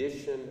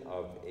tradition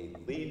of a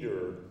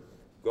leader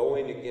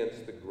going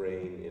against the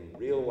grain and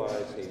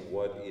realizing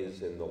what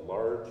is in the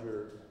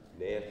larger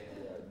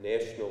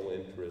national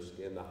interest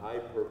and the high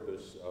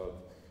purpose of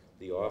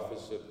the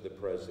office of the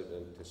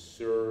president to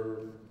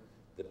serve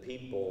the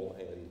people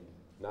and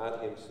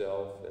not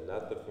himself and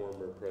not the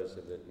former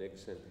President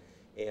Nixon.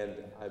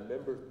 And I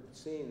remember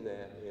seeing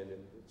that, and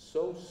it's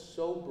so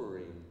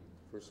sobering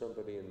for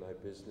somebody in my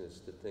business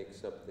to think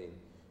something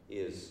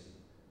is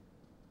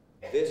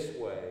this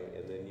way,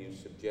 and then you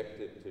subject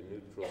it to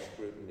neutral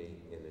scrutiny,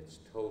 and it's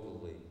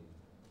totally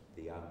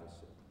the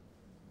opposite.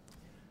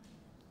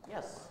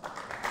 Yes.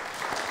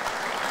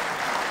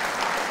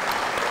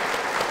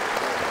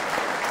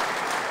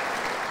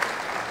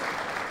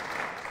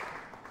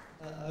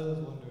 I was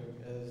wondering,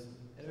 as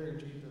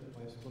editor-in-chief of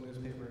my school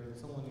newspaper and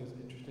someone who's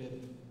interested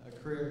in a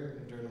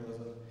career in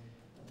journalism,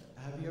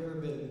 have you ever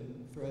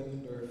been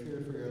threatened or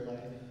feared for your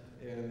life?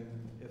 And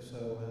if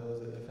so, how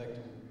has it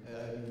affected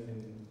you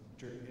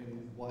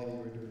in why you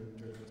were doing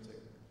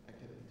journalistic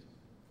activities?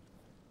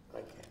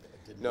 I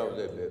can't. No,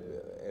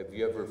 have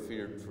you ever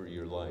feared for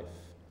your life?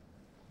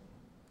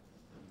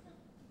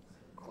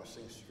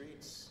 Crossing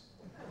streets.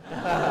 No,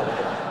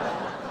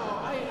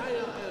 I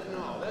no.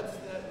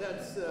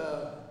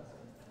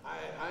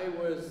 I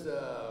was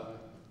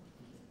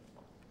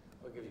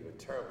I'll give you a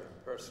terribly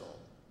personal.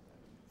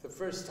 The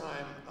first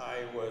time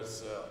I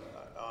was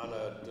on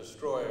a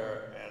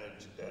destroyer and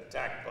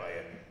attacked by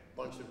a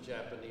bunch of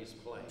Japanese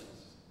planes,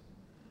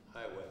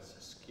 I was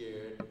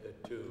scared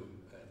to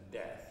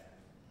death.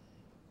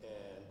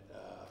 And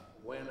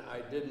when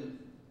I didn't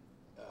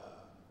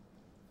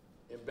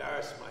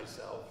embarrass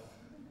myself,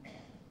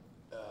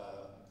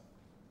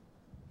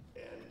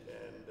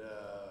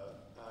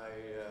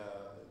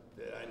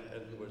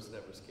 I was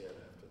never scared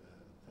after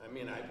that. I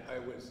mean, I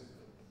would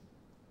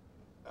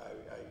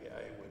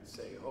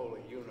say,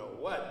 holy, you know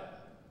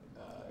what?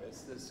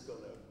 Is this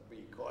going to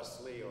be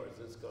costly, or is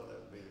this going to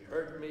be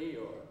hurt me,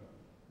 or?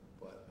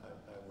 But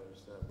I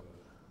was never.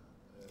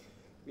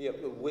 Yeah,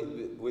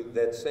 with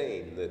that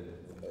saying that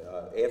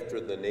after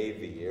the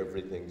Navy,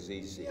 everything's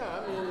easy.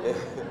 Yeah,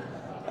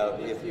 I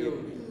mean,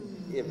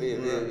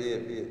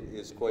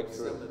 it's quite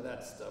true. Some of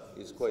that stuff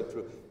is quite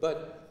true.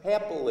 But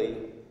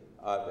happily,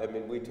 I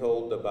mean, we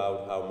told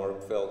about how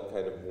Mark Felt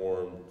kind of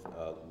warned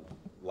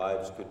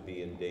lives could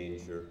be in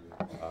danger.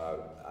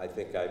 I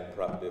think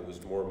it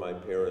was more my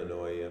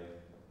paranoia.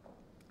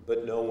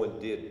 But no one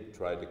did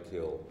try to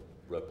kill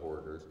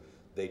reporters.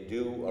 They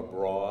do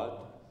abroad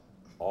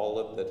all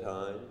of the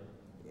time,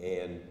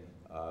 and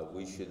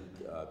we should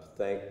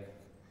thank.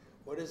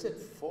 What is it,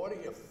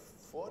 40 or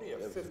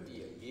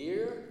 50 a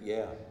year?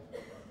 Yeah.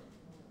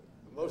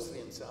 Mostly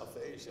in South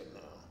Asia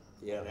now.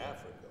 Yeah. In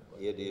Africa.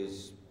 But.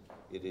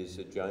 It is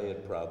a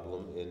giant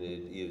problem, and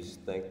it is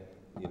thank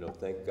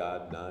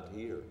God not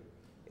here.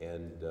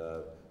 And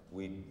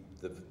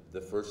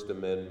the First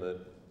Amendment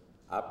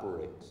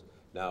operates.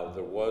 Now,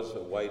 there was a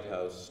White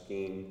House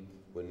scheme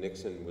when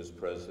Nixon was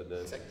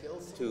president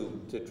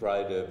to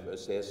try to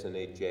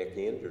assassinate Jack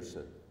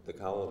Anderson, the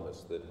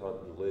columnist that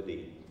Hunt and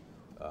Liddy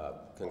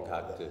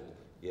concocted.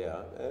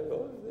 Yeah.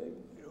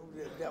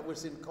 That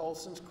was in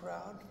Colson's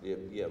crowd?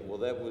 Yeah, well,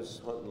 that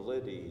was Hunt and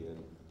Liddy,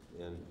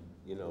 and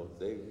you know,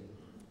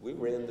 we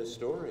ran the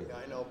story. Yeah,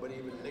 I know, but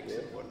even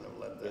Nixon wouldn't have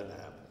let that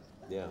happen.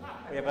 Yeah.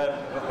 We have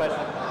a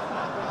question.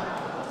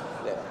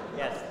 Yeah.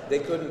 Yes. They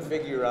couldn't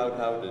figure out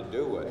how to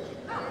do it.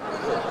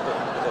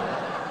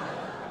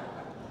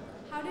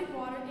 How did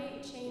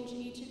Watergate change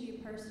each of you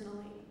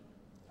personally?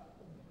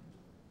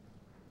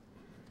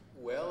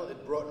 Well,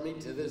 it brought me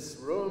to this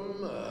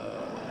room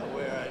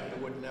where I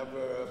would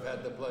never have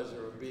had the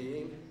pleasure of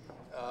being.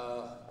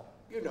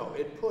 You know,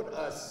 it put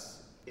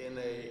us in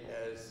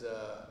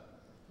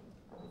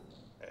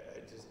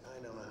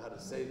I don't know how to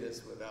say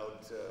this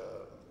without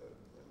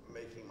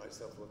making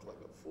myself look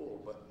like a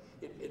fool, but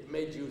it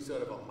made you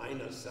sort of a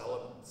minor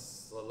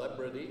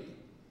celebrity,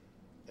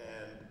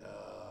 and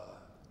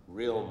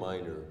real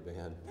minor,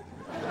 man.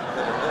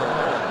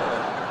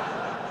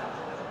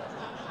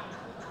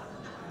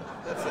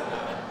 That's it.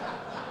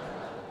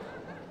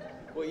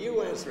 Well,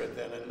 you answer it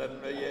then, and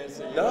let me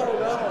answer you. No,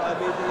 I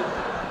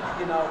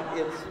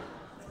mean,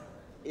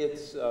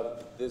 it's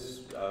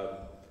this.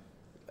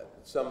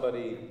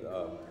 Somebody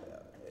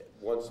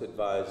once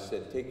advised,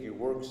 said, take your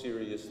work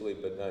seriously,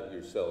 but not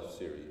yourself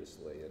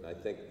seriously. And I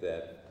think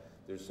that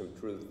there's some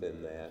truth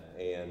in that.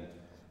 And,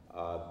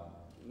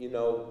 you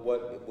know,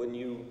 when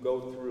you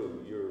go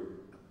through your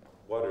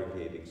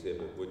Watergate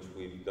exhibit, which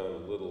we've done a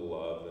little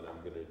of, and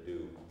I'm going to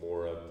do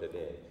more of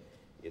today,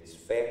 it's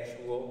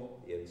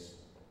factual, it's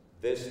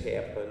this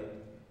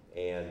happened,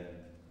 and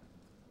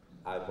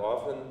I've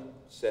often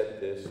said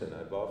this, and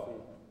I've often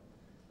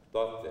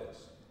thought this,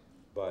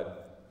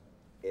 but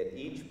at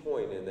each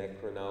point in that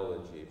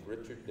chronology, if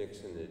Richard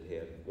Nixon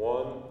had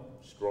one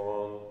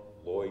strong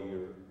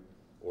lawyer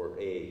or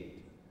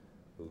aide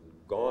who'd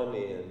gone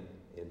in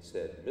and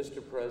said,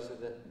 Mr.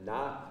 President,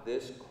 knock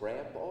this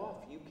crap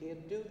off. You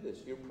can't do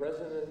this. You're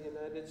President of the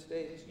United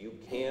States. You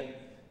can't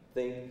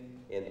think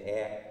and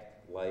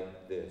act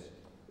like this.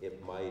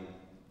 It might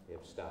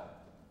have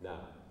stopped. Now,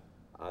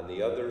 on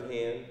the other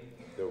hand,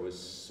 there was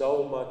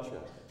so much of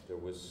it. There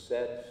was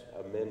such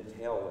a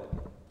mentality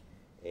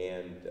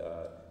and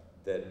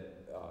that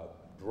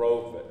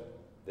drove it,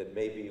 that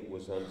maybe it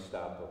was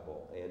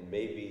unstoppable, and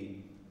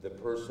maybe the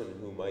person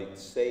who might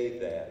say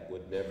that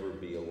would never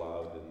be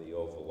allowed in the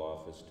Oval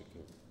Office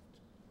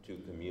to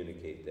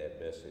communicate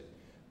that message.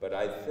 But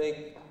I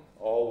think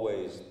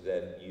always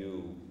that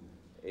you,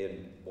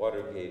 in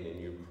Watergate,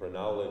 in your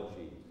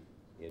chronology,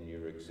 in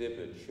your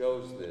exhibit,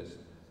 shows this.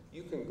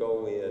 You can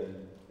go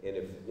in, and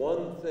if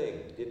one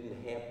thing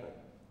didn't happen,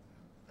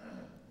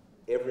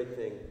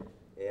 everything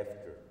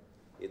after,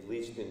 at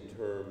least in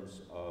terms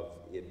of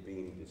it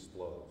being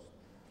disclosed.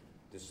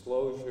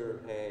 Disclosure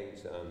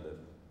hangs on the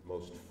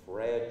most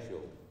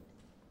fragile,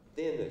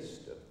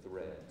 thinnest of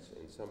threads,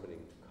 and somebody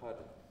cut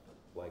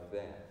it like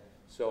that.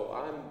 So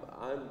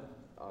I'm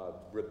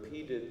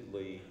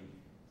repeatedly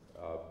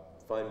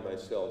find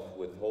myself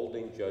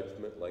withholding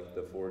judgment, like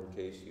the Ford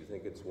case. You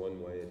think it's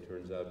one way, it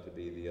turns out to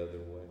be the other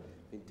way.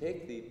 I mean,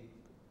 take the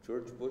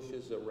George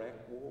Bush's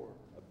Iraq War,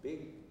 a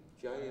big,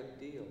 giant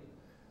deal.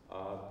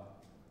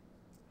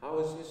 How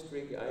is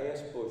history, I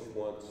asked Bush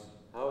once,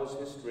 how is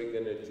history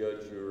going to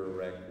judge your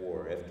Iraq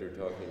War after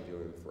talking to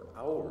him for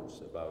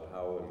hours about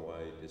how and why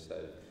he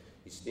decided?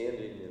 He's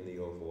standing in the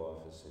Oval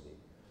Office and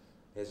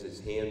he has his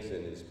hands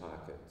in his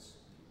pockets,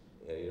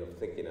 and, you know,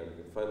 thinking, I'm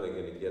finally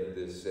going to get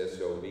this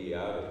SOB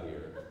out of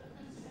here.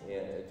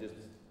 And I just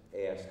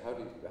asked, how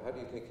do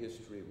you think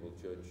history will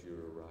judge your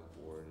Iraq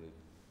war? And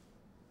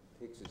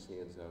he takes his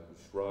hands out and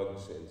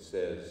shrugs and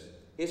says,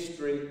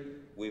 history,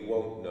 we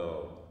won't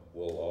know.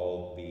 We'll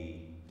all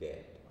be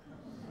dead.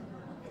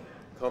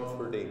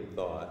 Comforting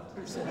thought.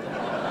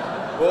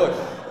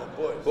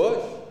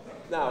 Bush.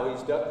 Now,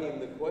 he's ducking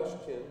the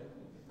question,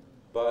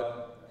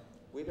 but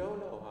we don't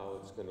know how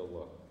it's going to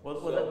look.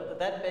 Well,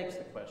 that begs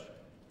the question.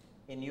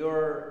 In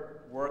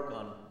your work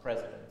on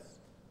presidents,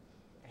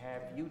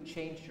 have you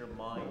changed your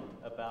mind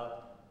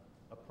about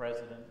a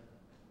president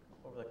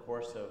over the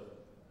course of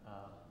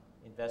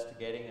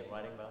investigating and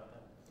writing about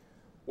them?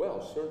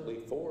 Well, certainly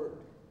Ford.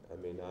 I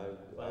mean,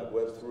 I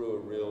went through a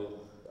real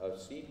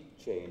sea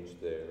change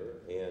there,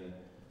 and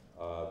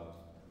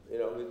you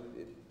know,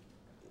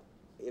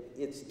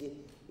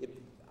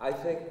 I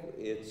think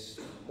it's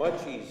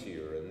much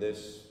easier, and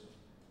this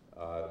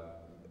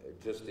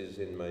just is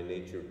in my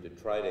nature, to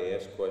try to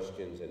ask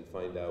questions and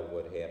find out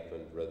what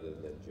happened rather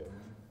than judge.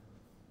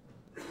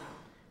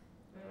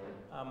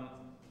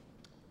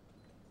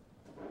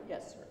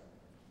 Yes, sir.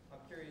 I'm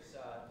curious,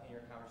 in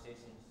your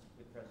conversations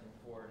with President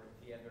Ford,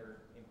 if he ever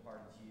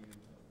imparted to you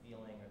a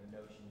feeling or the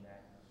notion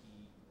that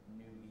he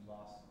knew he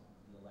lost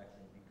the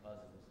election because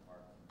of his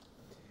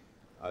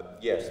pardon.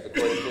 Yes, the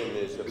question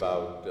is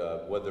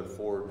about whether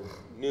Ford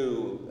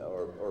knew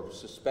or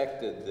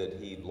suspected that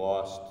he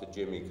lost to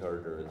Jimmy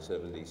Carter in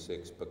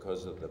 '76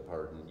 because of the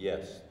pardon.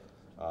 Yes,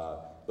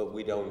 but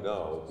we don't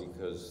know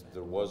because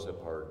there was a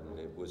pardon.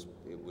 It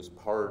was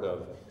part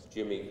of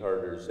Jimmy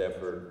Carter's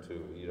effort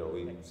to, you know,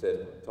 he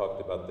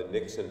talked about the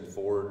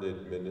Nixon-Ford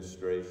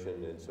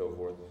administration and so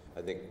forth,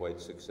 I think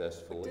quite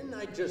successfully. Didn't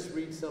I just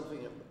read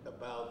something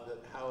about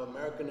how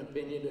American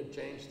opinion had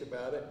changed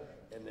about it,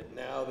 and that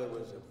now there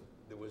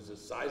was a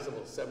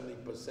sizable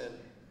 70%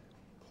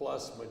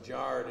 plus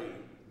majority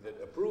that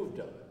approved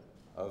of it?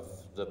 Of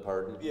the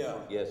pardon? Yeah.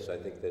 Yes, I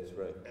think that's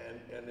right.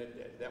 And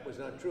that was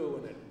not true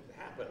when it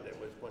happened. It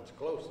was much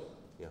closer.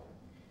 Yeah.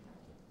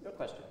 Your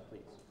question, please.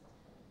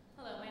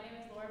 Hello, my name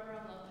is Laura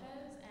Barone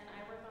Lopez, and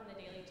I work on the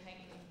Daily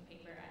Titan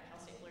newspaper at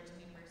Cal State Fullerton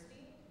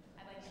University.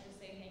 I'd like to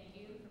just say thank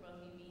you for both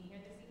of you being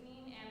here this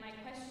evening. And my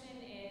question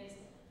is,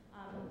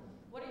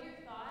 what are your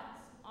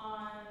thoughts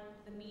on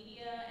the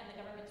media and the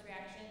government's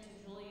reaction to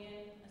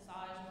Julian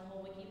Assange and the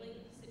whole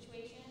WikiLeaks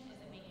situation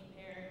as it may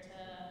compare to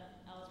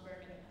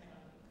Ellsberg and the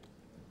Pentagon?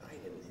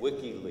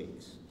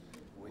 WikiLeaks.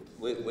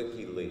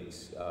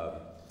 WikiLeaks.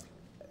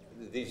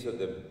 These are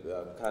the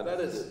kind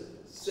Let of... us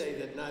say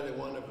that neither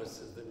one of us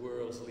is the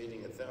world's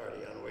leading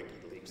authority on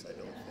WikiLeaks, I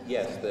don't think.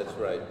 Yes, that's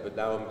right, but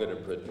now I'm going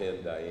to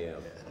pretend I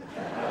am.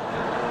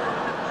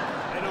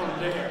 I don't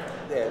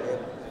dare.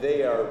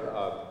 They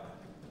are,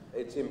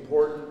 it's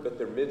important, but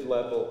they're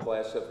mid-level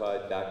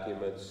classified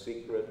documents,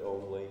 secret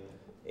only,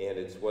 and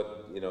it's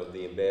what, you know,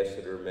 the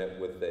ambassador met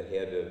with the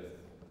head of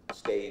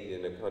state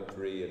in a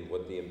country and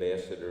what the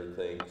ambassador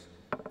thinks.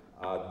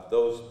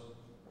 Those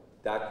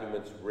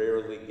documents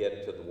rarely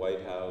get to the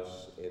White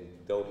House and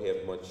don't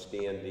have much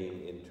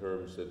standing in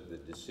terms of the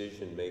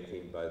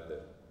decision-making by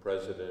the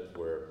president,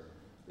 where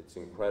it's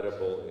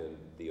incredible in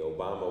the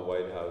Obama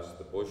White House,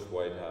 the Bush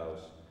White House,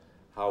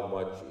 how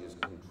much is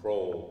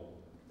controlled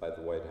by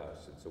the White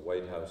House. It's a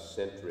White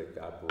House-centric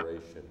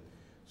operation.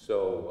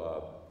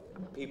 So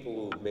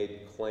people who've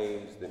made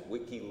claims that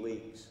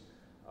WikiLeaks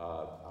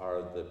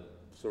are the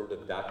sort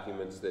of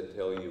documents that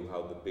tell you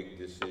how the big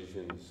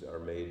decisions are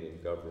made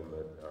in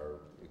government are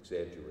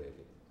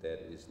exaggerating.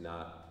 That is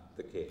not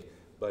the case.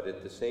 But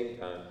at the same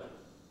time,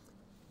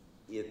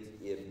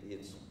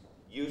 it's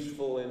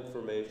useful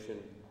information.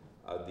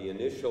 The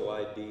initial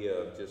idea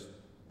of just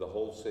the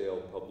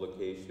wholesale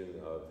publication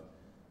of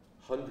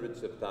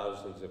hundreds of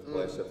thousands of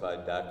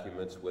classified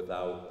documents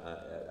without,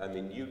 I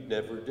mean, you'd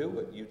never do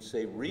it. You'd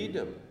say, read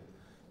them,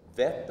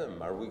 vet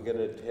them. Are we going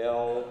to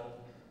tell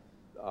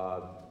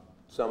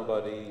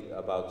somebody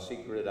about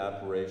secret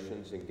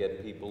operations and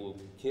get people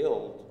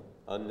killed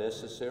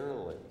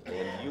unnecessarily?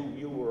 And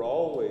you were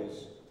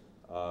always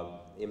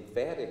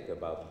emphatic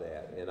about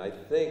that. And I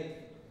think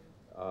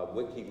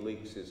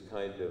WikiLeaks is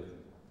kind of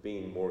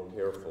being more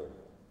careful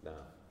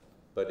now.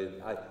 But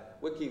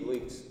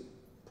WikiLeaks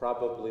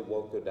probably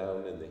won't go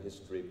down in the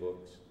history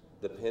books.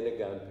 The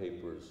Pentagon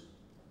Papers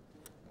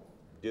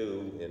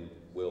do and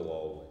will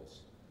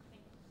always.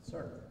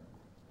 Sir.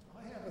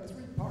 I have a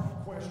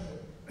three-part question.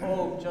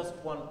 Oh, just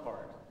one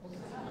part. Okay.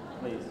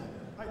 Please.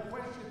 My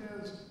question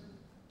is,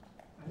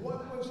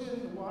 what was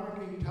in the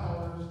Watergate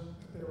towers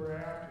that they were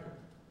after?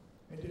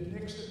 And did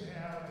Nixon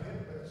have a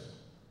hit list?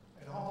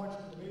 And how much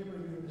did labor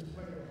unions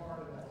play a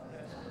part in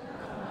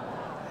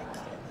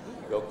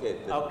that? Okay.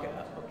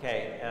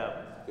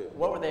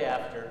 What were they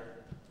after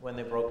when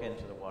they broke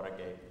into the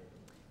Watergate?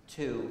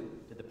 2,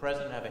 did the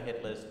president have a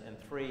hit list? And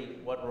 3,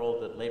 what role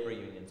did labor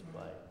unions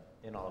play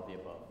in all of the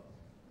above?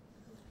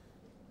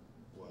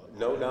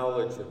 No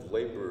knowledge of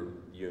labor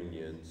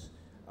unions.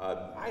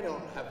 I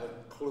don't have a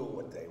clue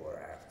what they were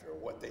after,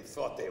 what they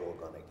thought they were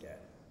going to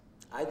get.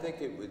 I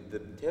think it was the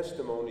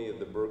testimony of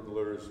the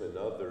burglars and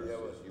others,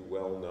 as you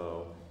well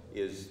know,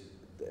 is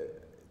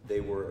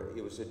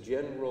it was a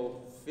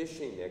general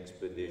fishing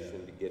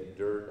expedition to get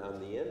dirt on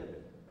the enemy.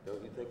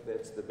 Don't you think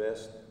that's the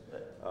best?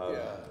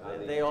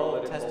 They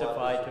all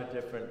testified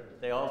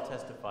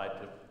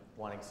to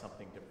wanting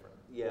something different.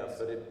 Yeah,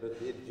 but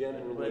it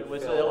generally. But it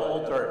was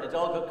all dirt. It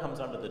all comes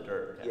under the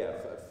dirt. Yeah,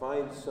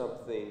 find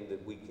something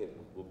that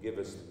will give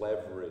us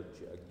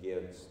leverage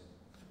against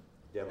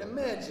Democrats.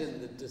 Imagine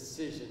the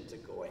decision to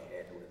go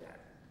ahead with that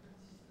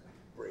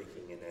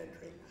breaking and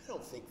entering. I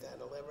don't think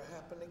that'll ever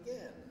happen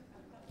again.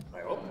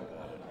 I hope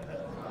not.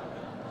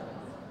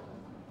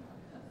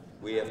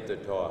 We have to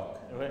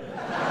talk. I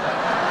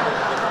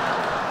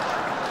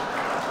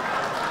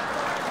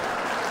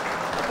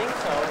think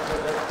so. So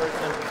this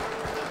person.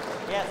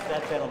 Yes,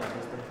 that gentleman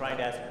who's been trying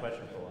to ask a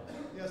question for a while.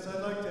 Yes,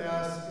 I'd like to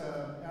ask,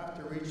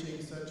 after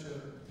reaching such a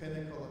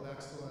pinnacle of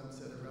excellence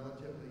at a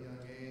relatively young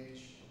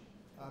age,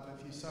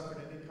 if you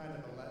suffered any kind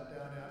of a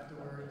letdown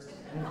afterwards,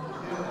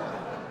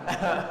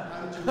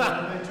 how did you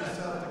motivate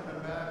yourself to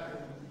come back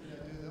and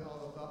do all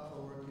the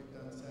thoughtful work you've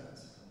done since?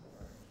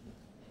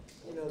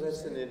 You know,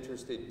 that's an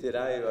interesting. Did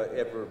I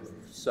ever,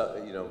 suffer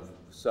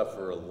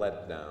a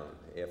letdown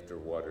after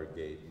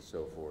Watergate and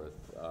so forth?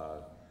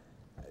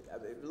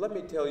 Let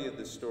me tell you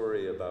the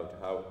story about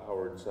how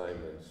Howard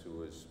Simons, who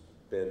was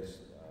Ben's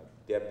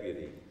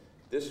deputy.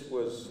 This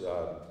was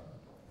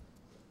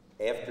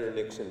after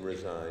Nixon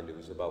resigned. It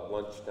was about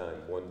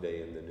lunchtime one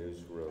day in the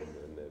newsroom,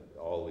 and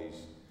all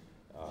these,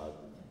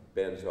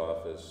 Ben's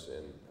office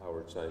and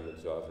Howard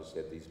Simons' office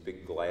had these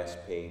big glass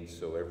panes,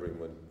 so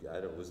everyone,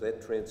 was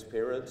that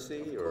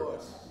transparency? Of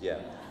course.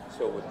 Yeah,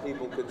 so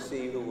people could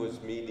see who was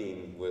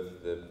meeting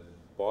with the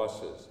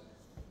bosses.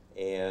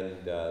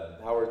 And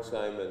Howard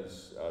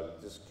Simons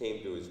just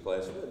came to his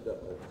class window,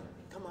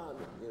 come on,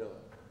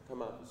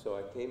 come on. So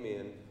I came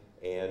in,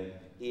 and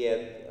he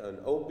had an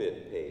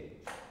obit page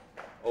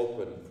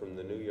open from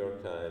the New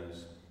York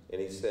Times,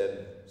 and he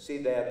said, see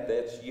that,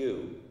 that's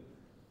you.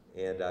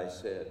 And I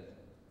said,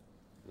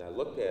 and I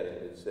looked at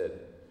it, and it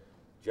said,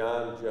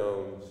 John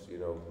Jones,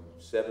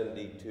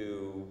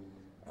 72,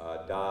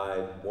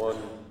 died, won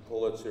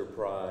Pulitzer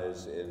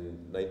Prize in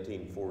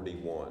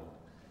 1941.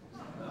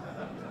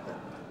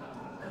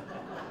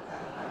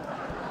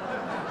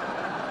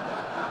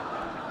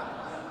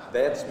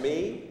 That's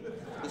me?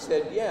 He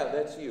said, yeah,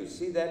 that's you.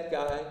 See that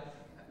guy?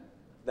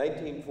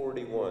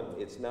 1941.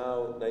 It's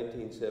now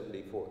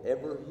 1974.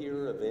 Ever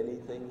hear of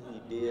anything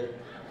he did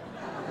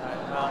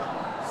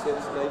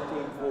since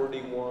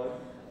 1941?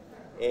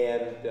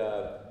 And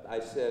I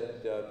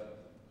said,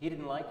 he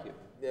didn't like you.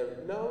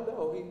 No.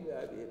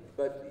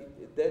 But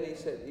then he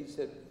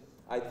said,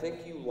 I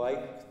think you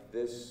like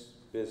this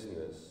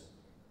business,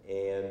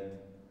 and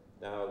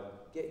now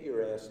get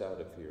your ass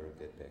out of here and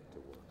get back to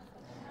work.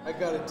 I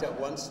got to tell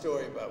one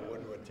story about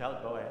Woodward.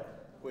 Go ahead.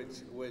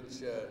 Which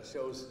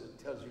tells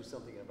you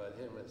something about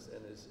him, it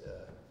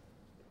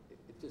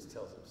just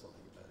tells him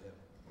something about him.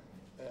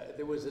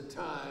 There was a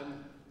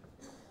time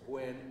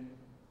when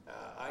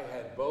I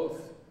had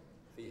both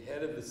the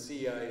head of the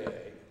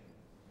CIA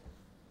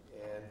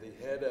and the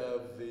head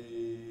of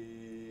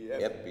the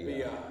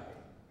FBI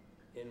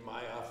in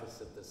my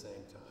office at the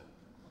same time.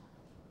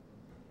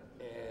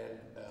 And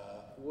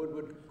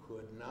Woodward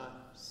could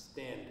not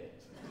stand it.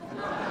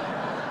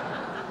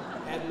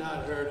 Had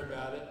not heard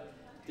about it,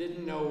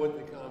 didn't know what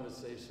the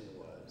conversation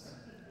was.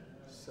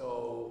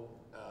 So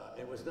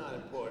it was not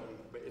important,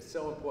 but it's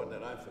so important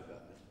that I've forgotten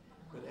it.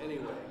 But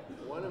anyway,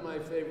 one of my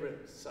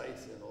favorite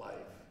sights in life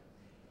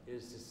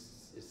is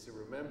to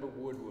remember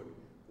Woodward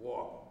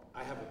walk.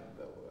 I have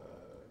a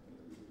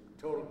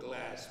total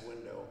glass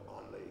window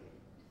on the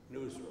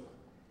newsroom.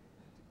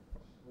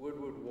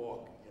 Woodward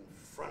walk in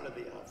front of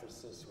the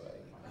office this way.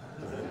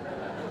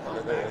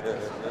 Come back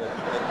this way.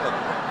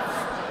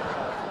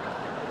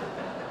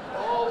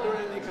 All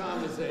during the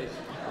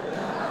conversation.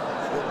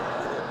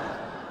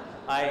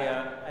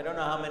 I don't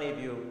know how many of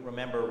you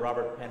remember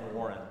Robert Penn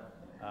Warren,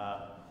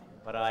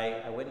 but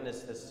I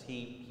witnessed this.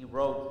 He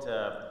wrote,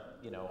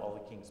 All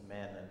the King's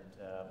Men and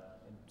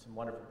some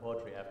wonderful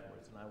poetry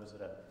afterwards. And I was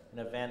at an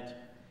event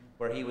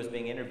where he was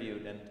being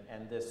interviewed,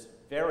 and this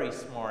very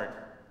smart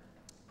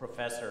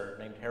professor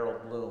named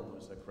Harold Bloom, who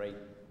was a great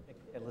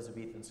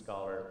Elizabethan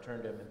scholar,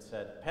 turned to him and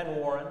said, Penn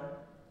Warren,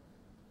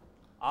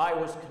 I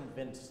was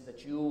convinced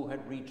that you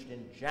had reached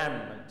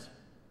enjambment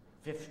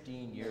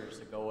 15 years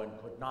ago and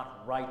could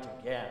not write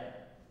again.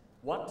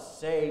 What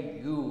say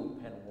you,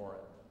 Penn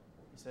Warren?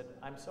 He said,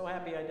 I'm so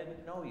happy I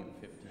didn't know you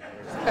 15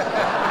 years ago.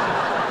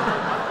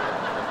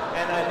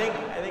 And I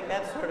think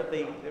that's sort of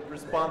the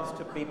response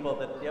to people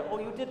that, oh,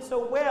 you did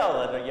so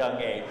well at a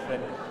young age,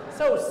 and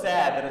so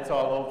sad that it's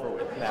all over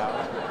with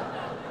now.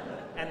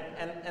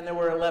 And there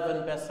were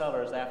 11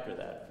 bestsellers after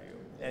that for you,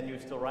 and you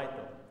still write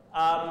them.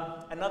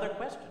 Another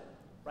question,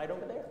 right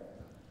over there.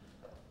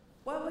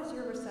 What was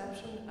your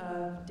reception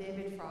of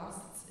David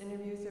Frost's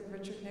interviews of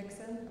Richard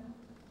Nixon?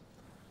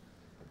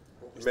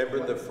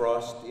 Remember the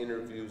Frost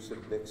interviews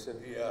of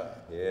Nixon? Yeah.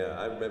 Yeah,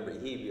 I remember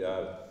he.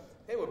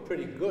 They were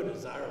pretty good,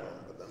 as I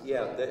remember them.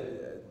 Yeah,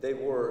 they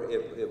were.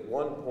 At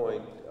one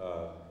point,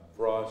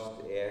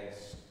 Frost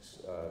asks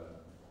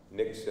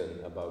Nixon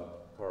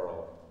about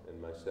Carl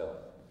and myself,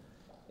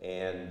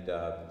 and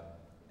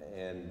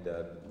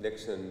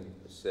Nixon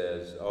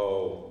says,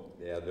 "Oh,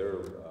 yeah,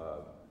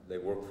 they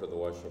work for the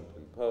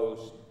Washington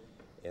Post,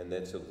 and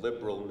that's a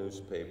liberal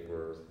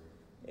newspaper,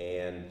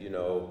 and you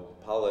know,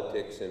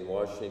 politics in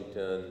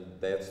Washington,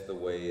 that's the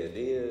way it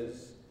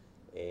is,"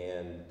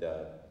 and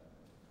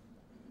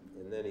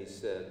then he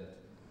said,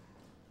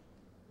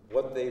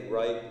 "What they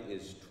write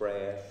is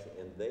trash,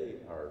 and they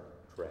are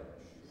trash."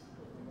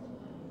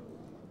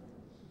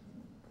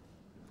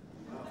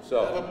 So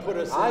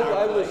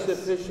I was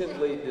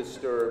sufficiently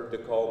disturbed to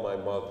call my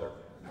mother.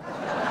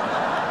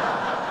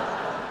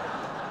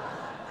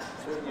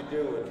 That's what you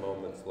do in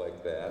moments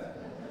like that.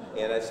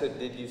 And I said,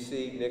 "Did you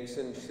see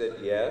Nixon?" She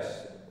said,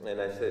 "Yes." And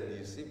I said, "Do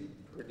you see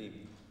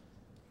pretty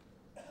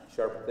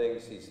sharp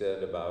things he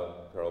said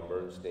about Carl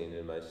Bernstein?"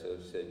 And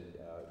myself said,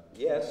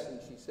 "Yes." And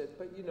she said,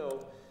 "But you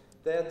know,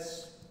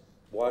 that's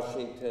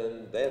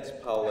Washington, that's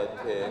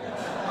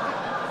politics."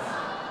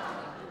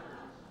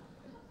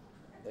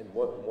 And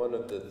one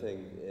of the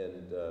things,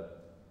 and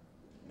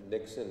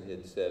Nixon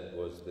had said,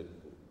 was that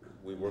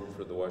we worked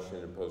for the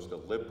Washington Post, a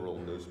liberal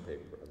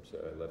newspaper. I'm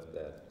sorry, I left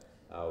that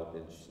out.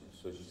 And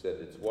so she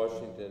said, "It's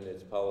Washington,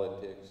 it's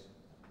politics.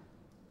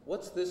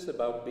 What's this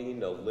about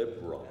being a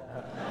liberal?"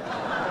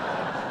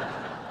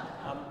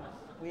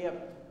 We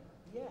have,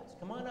 yes,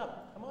 come on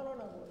up. Come on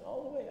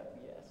all the way up,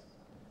 yes.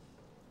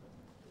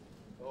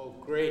 Oh,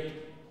 great.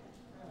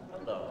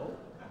 Hello.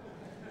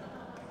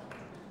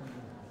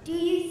 Do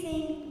you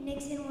think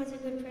Nixon was a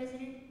good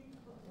president?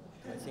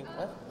 I think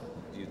what?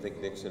 Do you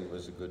think Nixon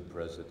was a good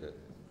president?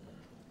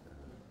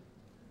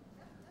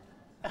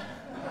 I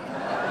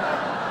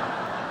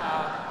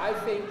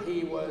think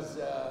he was,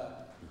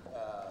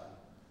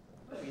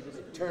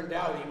 it turned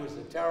out he was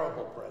a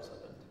terrible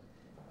president.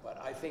 But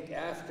I think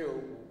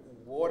after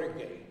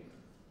Watergate,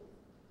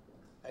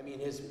 I mean,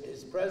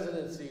 his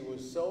presidency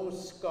was so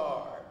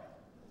scarred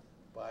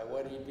by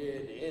what he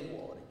did in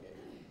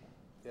Watergate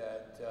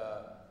that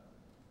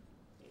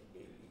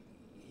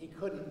he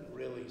couldn't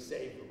really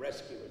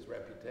rescue his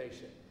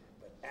reputation.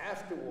 But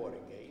after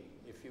Watergate,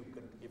 if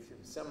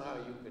somehow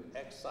you could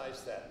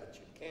excise that, which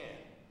you can,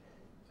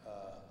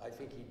 I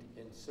think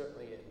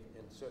certainly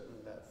in certain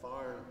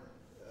foreign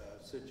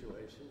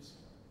situations,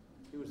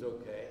 he was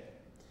okay.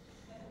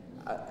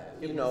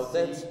 You know,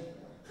 that's,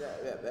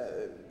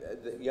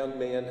 young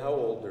man, how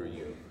old are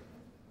you?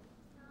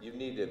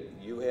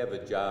 You have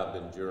a job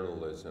in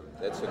journalism.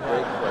 That's a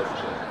great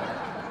question.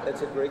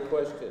 That's a great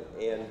question.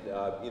 And,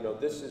 you know,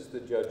 this is the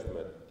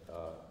judgment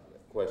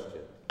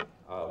question.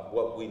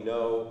 What we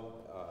know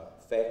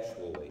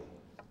factually,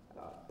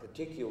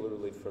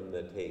 particularly from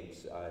the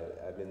tapes,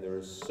 I mean, there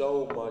is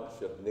so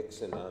much of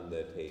Nixon on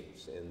the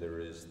tapes, and there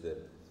is the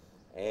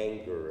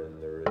anger,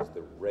 and there is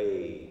the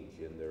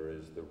rage, and there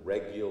is the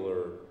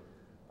regular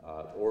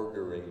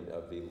ordering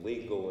of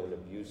illegal and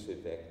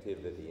abusive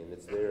activity, and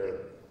it's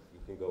there. You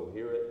can go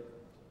hear it.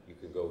 You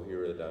can go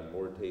hear it on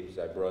more tapes.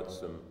 I brought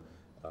some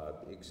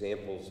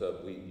examples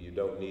of, you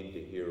don't need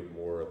to hear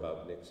more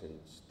about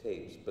Nixon's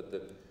tapes, but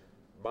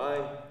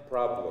my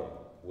problem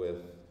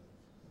with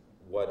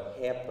what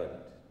happened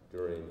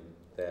during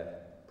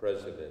that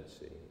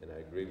presidency, and I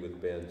agree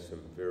with Ben,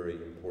 some very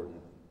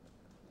important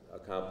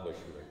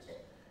accomplishments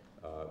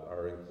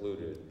are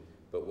included,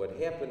 but what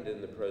happened in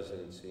the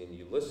presidency, and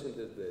you listen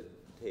to the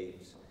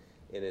tapes,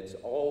 and it's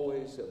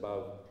always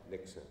about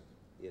Nixon.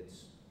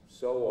 It's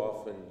so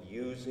often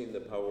using the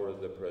power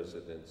of the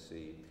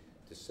presidency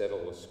to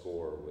settle a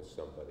score with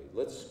somebody.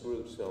 Let's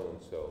screw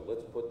so-and-so.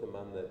 Let's put them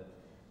on the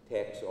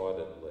tax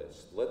audit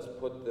list. Let's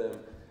put them,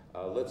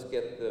 let's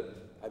get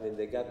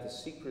they got the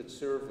Secret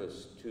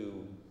Service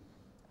to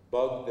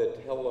bug the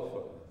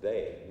telephone.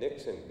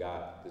 Nixon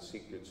got the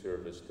Secret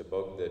Service to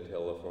bug the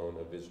telephone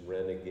of his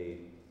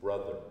renegade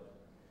brother.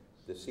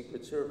 The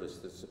Secret Service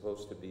that's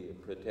supposed to be a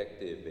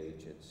protective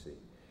agency.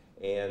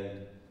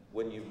 And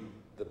when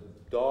the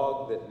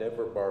dog that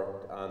never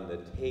barked on the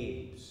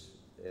tapes,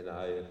 and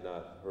I have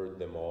not heard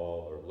them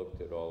all or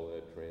looked at all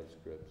the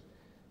transcripts,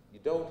 you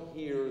don't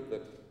hear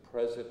the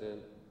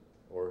president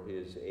or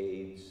his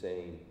aides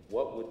saying,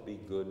 what would be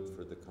good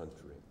for the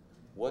country?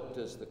 What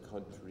does the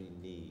country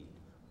need?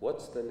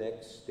 What's the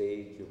next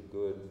stage of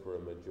good for a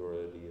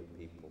majority of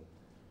people?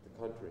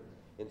 The country.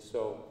 And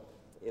so,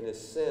 in a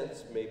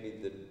sense, maybe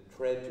the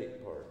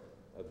tragic part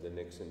of the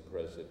Nixon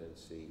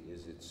presidency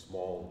is its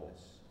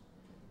smallness,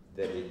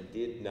 that it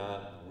did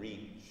not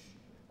reach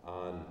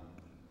on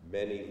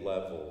many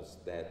levels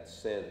that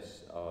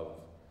sense of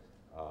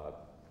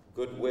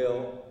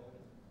goodwill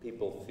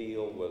people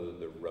feel, whether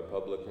they're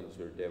Republicans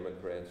or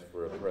Democrats,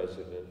 for a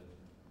president.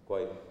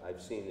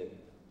 I've seen it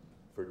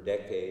for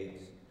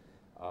decades,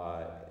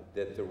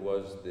 that there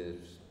was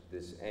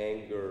this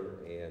anger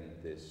and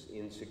this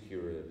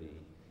insecurity,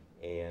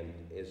 and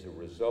as a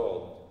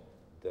result,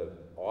 the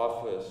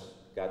office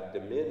got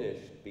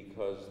diminished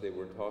because they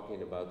were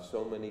talking about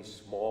so many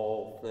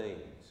small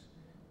things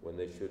when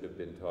they should have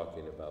been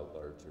talking about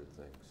larger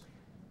things.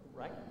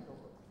 Right?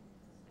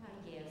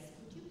 Yes,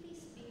 could you please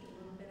speak a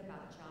little bit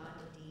about John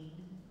Dean?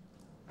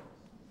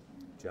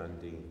 John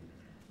Dean.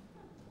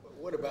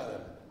 What about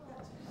him?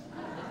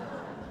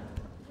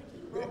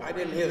 I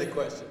didn't hear the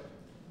question.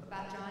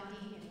 About John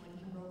Dean and when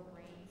he wrote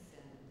Race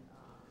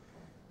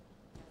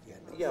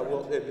and... Yeah,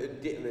 well,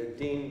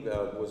 Dean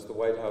was the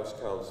White House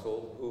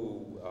counsel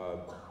who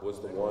was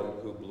the one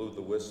who blew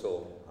the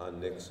whistle on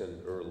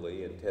Nixon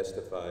early and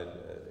testified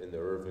in the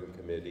Irvin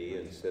Committee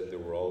and said there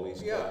were all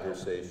these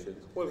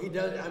conversations. Well, he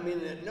does. I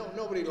mean,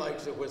 nobody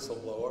likes a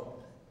whistleblower,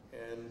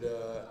 and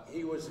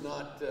he was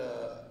not.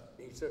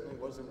 He certainly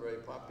wasn't very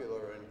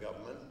popular in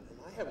government, and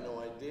I have no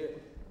idea.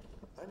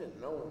 I didn't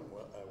know him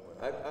well.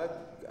 I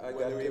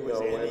whether got he to was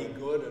know any him.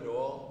 good at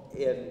all.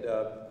 And,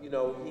 you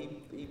know,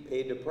 he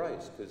paid a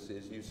price because,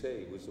 as you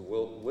say, he was a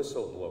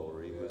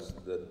whistleblower. He was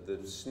the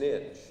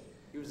snitch.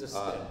 He was a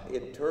snitch.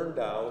 It turned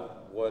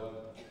out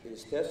what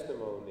his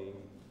testimony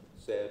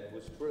said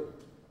was true.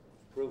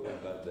 Proven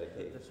by the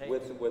tapes.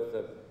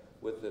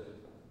 With the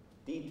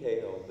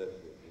detail that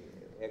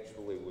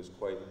actually was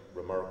quite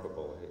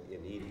remarkable,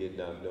 and he did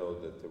not know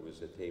that there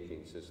was a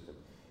taping system.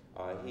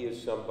 He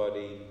is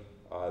somebody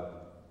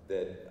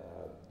that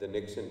the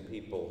Nixon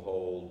people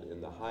hold in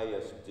the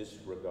highest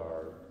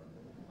disregard.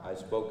 I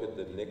spoke at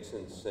the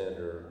Nixon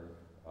Center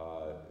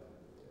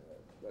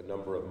a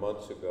number of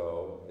months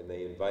ago, and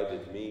they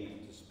invited me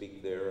to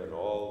speak there, and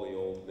all the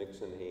old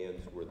Nixon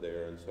hands were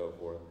there and so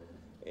forth.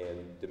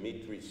 And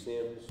Dimitri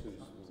Sims, who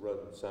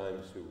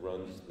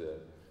runs the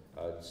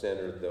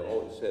center,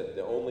 said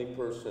the only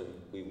person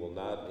we will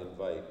not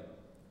invite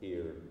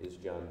here is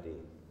John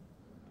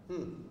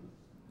Dean.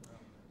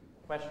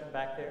 Question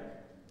back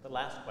there? The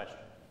last question.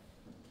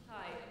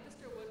 Hi,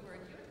 Mr.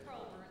 Woodward, you and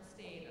Carl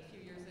Bernstein a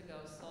few years ago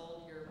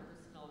sold your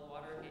personal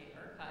Watergate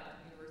archive to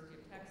the University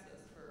of Texas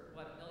for,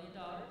 what, $1 million?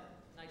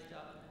 Nice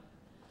job.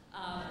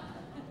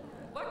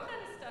 What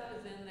kind of stuff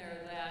is in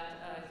there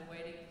that is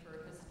waiting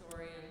for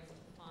historians to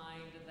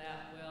find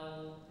that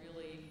will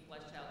really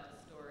flesh out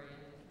the story in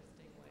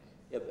interesting ways?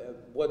 Yeah,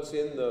 what's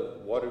in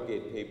the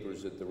Watergate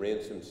papers at the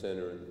Ransom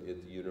Center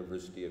at the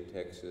University of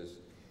Texas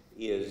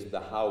is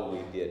the how we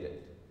did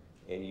it.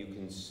 And you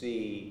can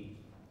see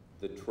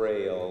the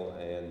trail,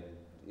 and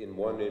in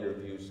one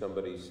interview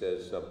somebody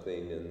says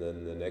something, and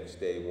then the next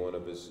day one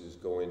of us is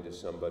going to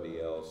somebody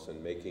else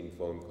and making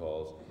phone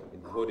calls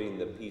and putting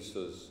the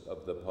pieces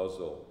of the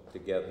puzzle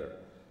together.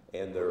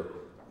 And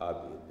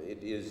it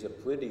is a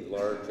pretty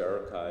large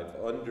archive.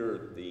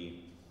 Under the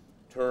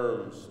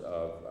terms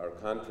of our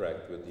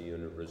contract with the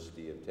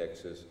University of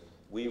Texas,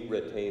 we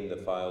retain the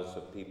files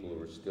of people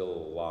who are still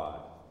alive.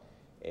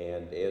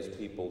 And as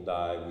people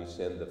die, we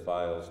send the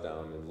files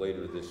down. And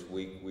later this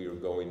week, we are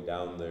going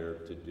down there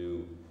to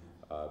do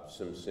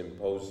some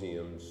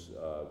symposiums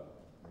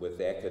with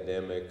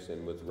academics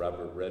and with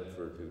Robert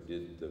Redford, who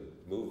did the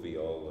movie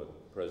All the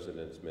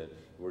President's Men.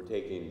 We're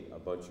taking a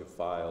bunch of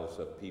files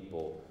of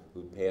people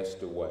who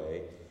passed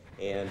away.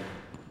 And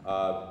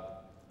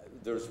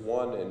there's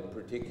one in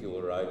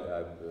particular,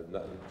 I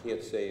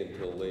can't say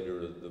until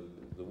later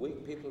the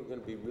week. People are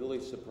going to be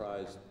really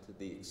surprised to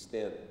the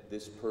extent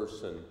this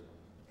person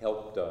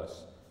helped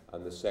us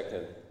on the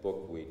second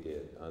book we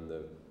did, on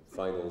the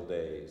final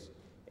days.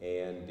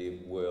 And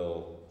it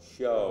will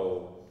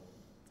show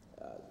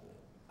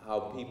how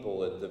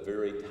people at the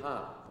very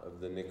top of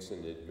the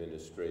Nixon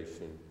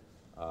administration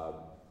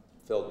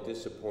felt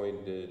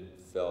disappointed,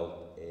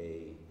 felt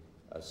a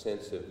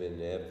sense of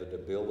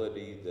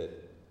inevitability that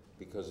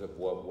because of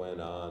what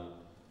went on,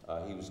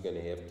 he was going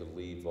to have to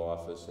leave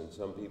office. And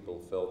some people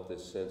felt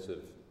this sense of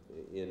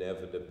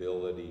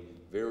inevitability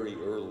very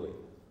early.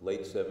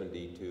 Late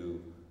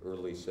 72,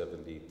 early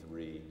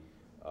 73,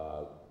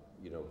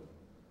 you know,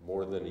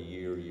 more than a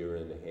year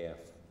and a half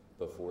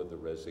before the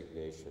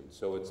resignation.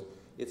 So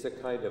it's a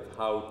kind of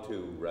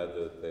how-to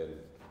rather than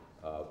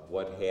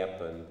what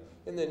happened.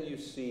 And then you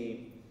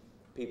see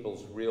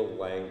people's real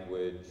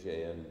language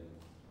and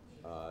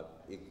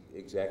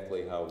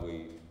exactly how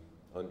we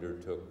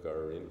undertook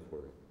our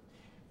inquiry.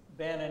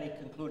 Ben, any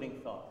concluding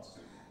thoughts?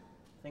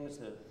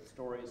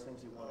 Stories,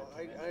 things you wanted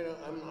to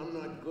I'm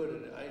not good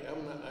at it.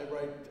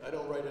 I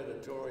don't write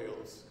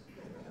editorials.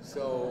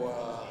 So,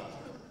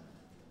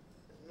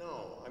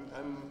 no,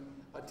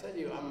 I'll tell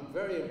you, I'm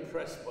very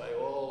impressed by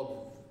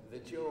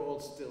that you're all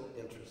still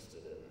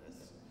interested in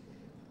this.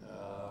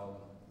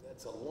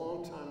 That's a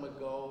long time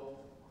ago.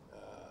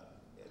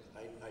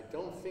 I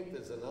don't think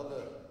there's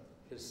another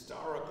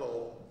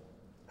historical,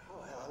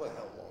 how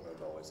long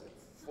ago is it?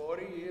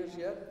 40 years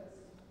yet?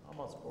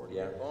 Almost 40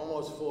 yeah. years.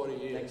 Almost 40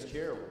 years. Next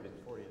year will be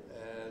 40 years.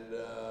 And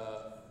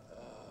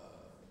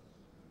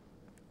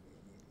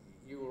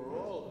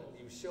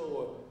you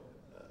show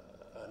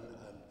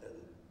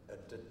a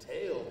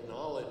detailed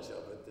knowledge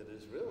of it that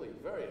is really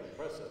very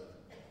impressive.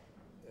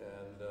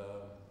 And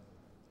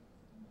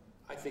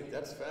I think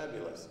that's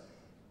fabulous.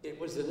 It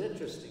was an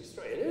interesting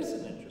story. It is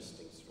an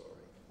interesting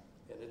story.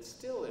 And it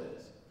still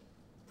is.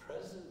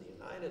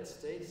 United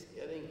States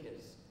getting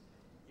his,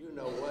 you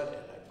know what, in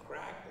a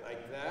crack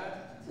like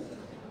that?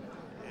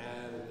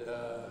 And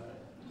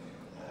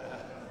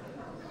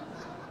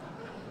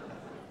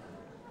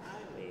I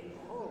mean,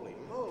 holy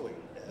moly.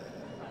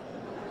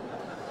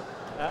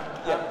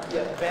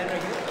 Ben, are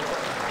you going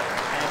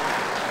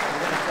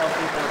to tell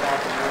people about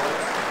the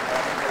wars?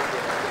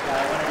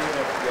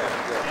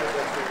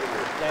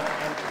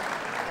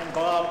 And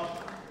Bob,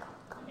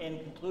 in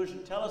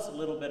conclusion, tell us a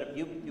little bit of,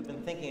 you've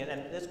been thinking,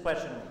 and this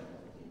question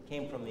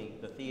came from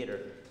the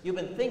theater, you've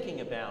been thinking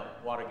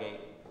about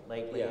Watergate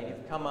lately, and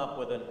you've come up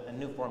with a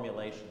new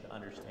formulation to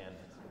understand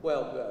this.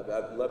 Well,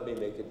 let me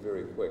make it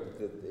very quick.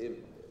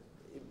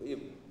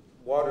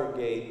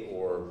 Watergate,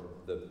 or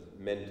the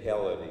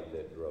mentality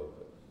that drove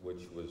it,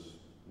 which was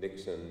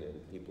Nixon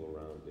and people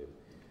around him,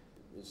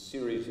 a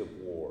series of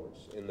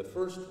wars. And the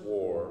first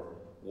war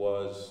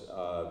was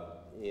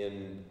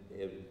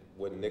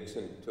when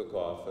Nixon took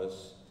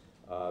office.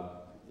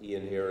 He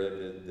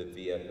inherited the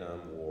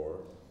Vietnam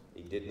War.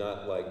 He did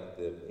not like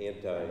the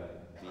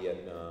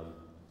anti-Vietnam,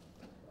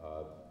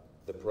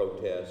 the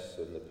protests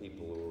and the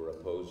people who were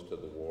opposed to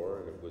the war,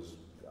 and it was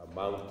a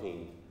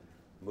mounting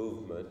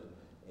movement.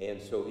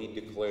 And so he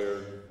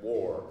declared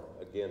war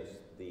against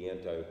the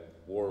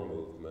anti-war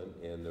movement,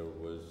 and there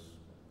was,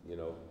 you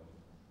know,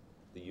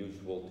 the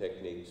usual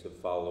techniques of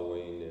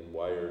following and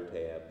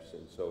wiretaps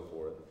and so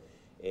forth.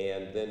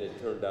 And then it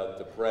turned out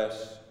the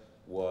press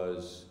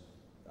was,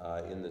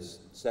 in the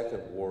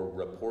Second War,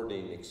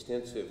 reporting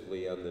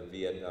extensively on the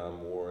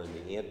Vietnam War and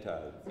the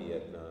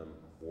anti-Vietnam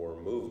War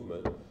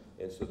movement.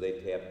 And so they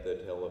tapped the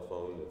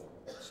telephone of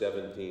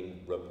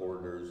 17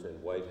 reporters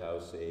and White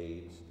House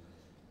aides.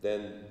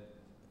 Then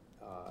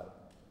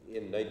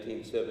in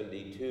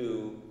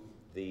 1972,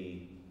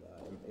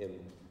 and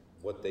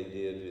what they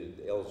did is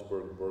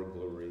Ellsberg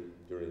burglary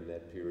during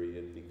that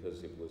period,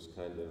 because it was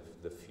kind of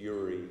the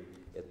fury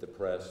at the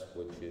press,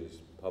 which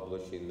is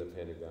publishing the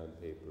Pentagon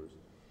Papers.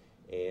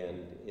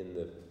 And in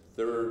the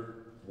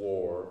third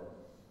war,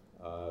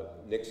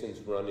 Nixon's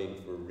running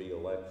for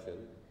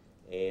re-election,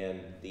 and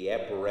the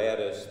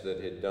apparatus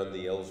that had done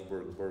the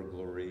Ellsberg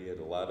burglary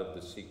and a lot of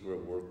the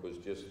secret work was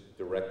just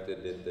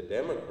directed at the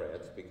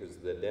Democrats, because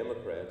the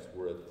Democrats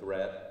were a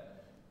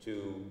threat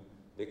to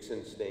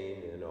Nixon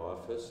staying in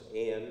office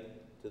and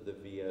to the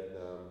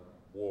Vietnam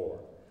War.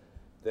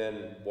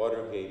 Then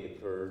Watergate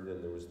occurred,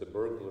 and there was the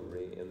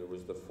burglary, and there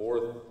was the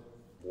fourth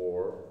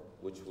war,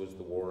 which was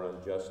the war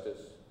on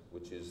justice,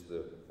 which is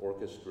the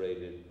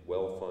orchestrated,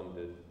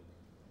 well-funded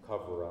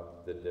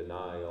cover-up, the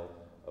denial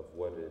of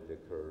what had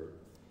occurred.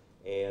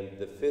 And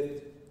the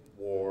fifth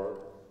war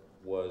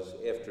was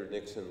after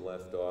Nixon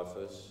left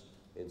office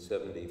in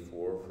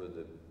 '74. For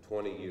the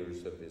 20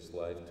 years of his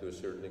life, to a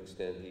certain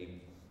extent,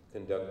 he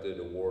conducted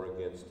a war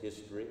against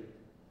history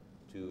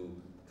to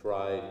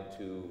try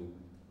to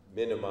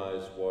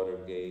minimize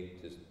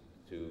Watergate,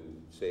 to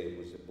say it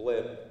was a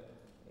blip,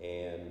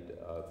 and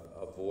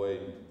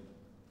avoid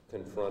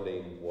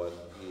confronting what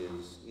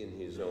is, in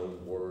his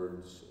own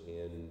words,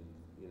 in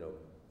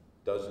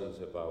dozens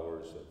of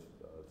hours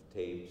of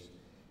tapes.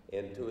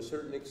 And to a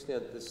certain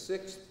extent, the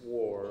sixth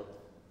war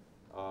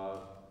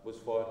was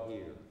fought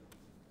here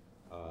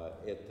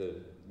at the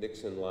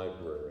Nixon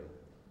Library,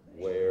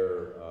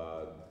 where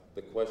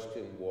the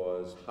question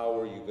was, how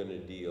are you going to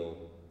deal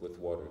with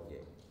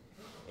Watergate?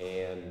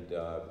 And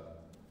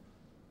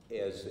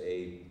as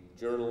a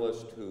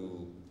journalist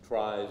who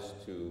tries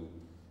to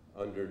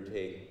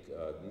undertake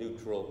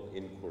neutral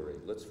inquiry,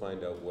 let's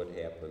find out what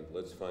happened,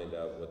 let's find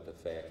out what the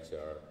facts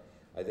are.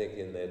 I think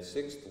in that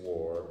sixth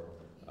war,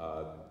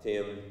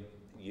 Tim,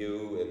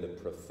 you and the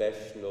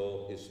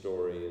professional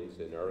historians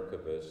and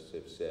archivists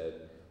have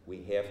said,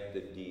 we have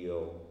to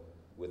deal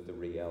with the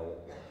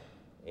reality.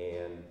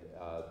 And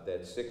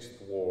that sixth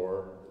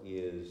war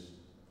is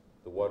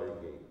the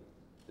Watergate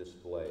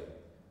display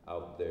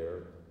out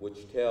there,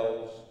 which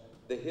tells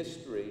the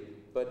history,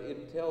 but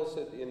it tells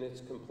it in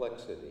its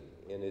complexity.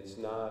 And it's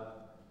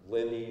not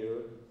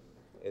linear,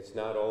 it's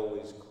not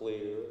always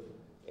clear,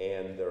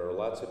 and there are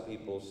lots of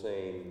people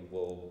saying,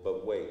 well,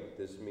 but wait,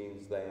 this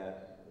means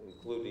that,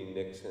 including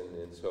Nixon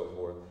and so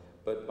forth.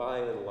 But by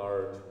and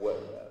large,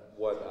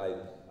 what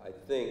I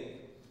think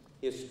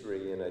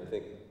history, and I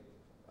think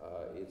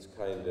it's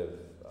kind of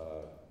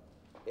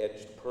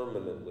etched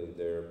permanently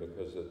there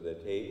because of the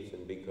tapes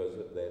and because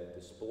of that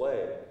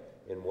display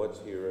and what's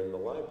here in the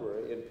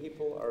library, and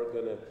people are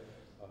going to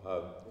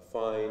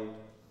find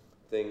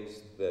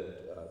things that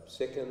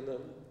sicken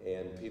them,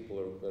 and people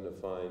are going to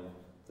find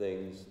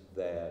things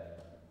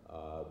that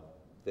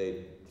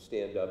they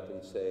stand up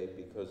and say,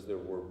 because there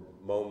were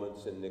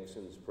moments in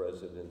Nixon's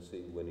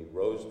presidency when he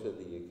rose to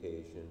the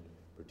occasion,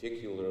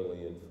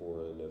 particularly in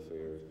foreign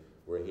affairs,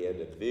 where he had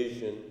a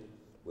vision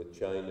with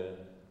China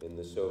and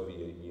the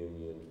Soviet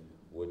Union,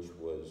 which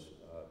was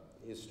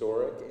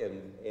historic.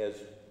 And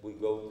as we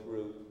go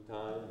through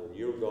time, when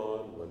you're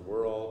gone, when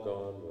we're all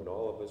gone, when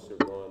all of us are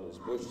gone, as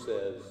Bush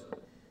says,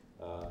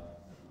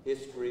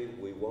 history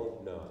we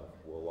won't know,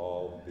 we'll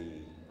all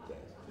be dead.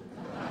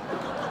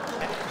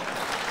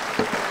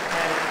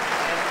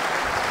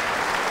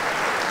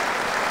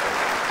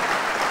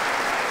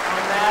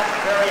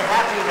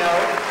 happy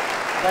note,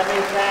 let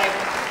me thank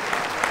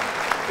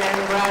Ken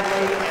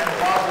Bradlee and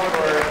Bob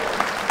Woodward,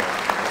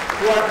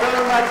 who are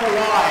very much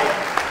alive.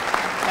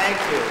 Thank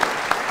you.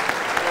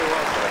 You're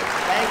welcome.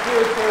 Thank you,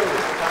 too,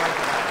 for coming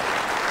tonight.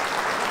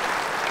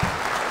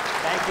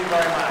 Thank you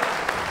very much.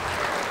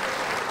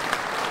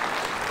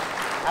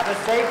 Have a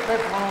safe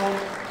trip home,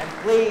 and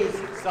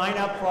please sign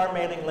up for our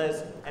mailing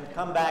list and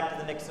come back to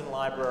the Nixon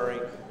Library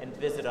and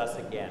visit us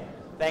again.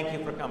 Thank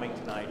you for coming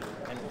tonight,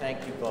 and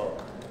thank you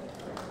both.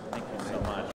 Thank you so much.